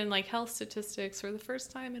interested in like health statistics for the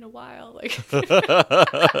first time in a while. Like,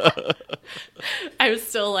 I was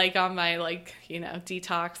still like on my like,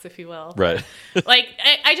 detox, if you will. Right. Like,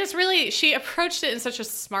 I just really, she approached it in such a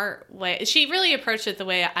smart way. She really approached it the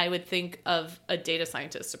way I would think of a data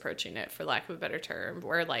scientist approaching it, for lack of a better term,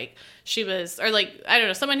 where like she was, or like, I don't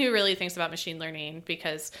know, someone who really thinks about machine learning,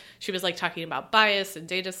 because she was like talking about bias and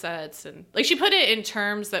data sets, and like she put it in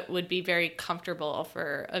terms that would be very comfortable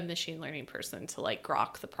for a machine learning person to like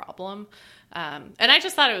grok the problem. And I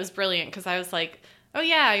just thought it was brilliant, because I was like, oh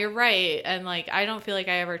yeah, you're right. And like, I don't feel like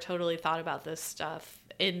I ever totally thought about this stuff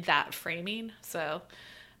in that framing. So,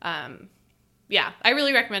 yeah, I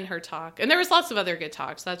really recommend her talk. And there was lots of other good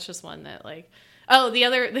talks. That's just one that like, oh, the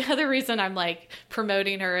other reason I'm like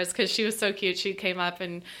promoting her is because she was so cute. She came up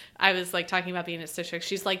and I was like talking about being at Stitch Fix.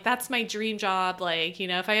 She's like, that's my dream job. Like,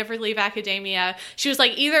 if I ever leave academia, she was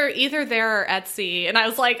like, either there or Etsy. And I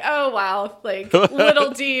was like, oh wow, like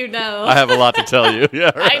little do you know. I have a lot to tell you.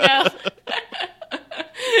 Yeah, right. I know.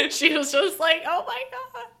 She was just like, oh my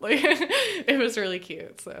God. Like, it was really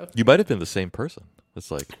cute. So you might have been the same person. It's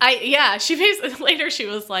like, she basically, later she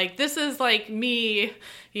was like, this is like me,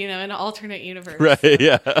 in an alternate universe. Right.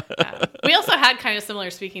 Yeah. We also had kind of similar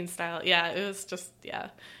speaking style. Yeah. It was just,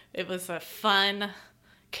 it was a fun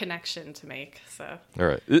connection to make. So. All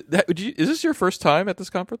right. Is this your first time at this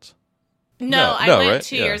conference? No, I went right?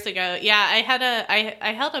 2 years ago. Yeah.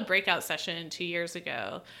 I held a breakout session 2 years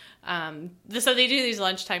ago. So they do these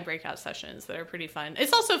lunchtime breakout sessions that are pretty fun.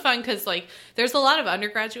 It's also fun because like there's a lot of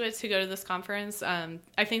undergraduates who go to this conference.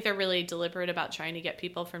 I think they're really deliberate about trying to get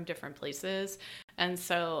people from different places. And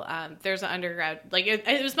so there's an undergrad, like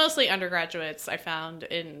it was mostly undergraduates I found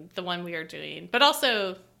in the one we are doing. But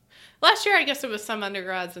also last year, I guess it was some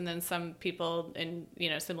undergrads and then some people in,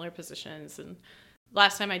 similar positions. And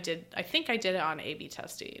last time I think I did it on A/B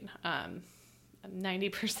testing. I'm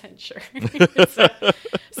 90% sure.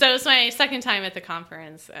 So it's my second time at the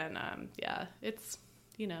conference. And it's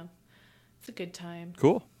a good time.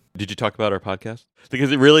 Cool. Did you talk about our podcast?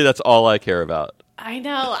 Because really, that's all I care about. I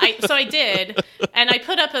know. So I did, and I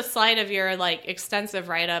put up a slide of your like extensive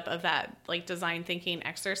write up of that like design thinking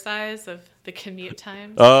exercise of the commute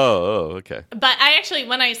times. Oh, okay. But I actually,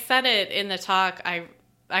 when I said it in the talk, I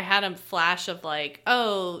had a flash of like,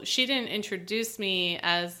 oh, she didn't introduce me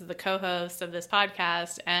as the co-host of this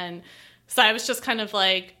podcast, and so I was just kind of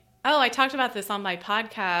like, oh, I talked about this on my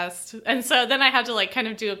podcast, and so then I had to like kind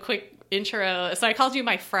of do a quick intro. So I called you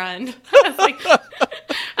my friend. I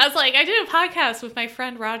was like, I did a podcast with my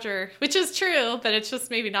friend Roger, which is true, but it's just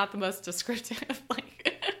maybe not the most descriptive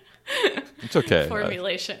it's okay.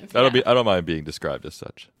 formulation. I don't mind being described as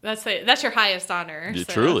such. That's your highest honor. Yeah,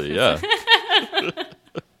 so. Truly, yeah.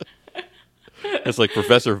 It's like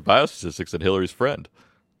professor of biostatistics and Hillary's friend.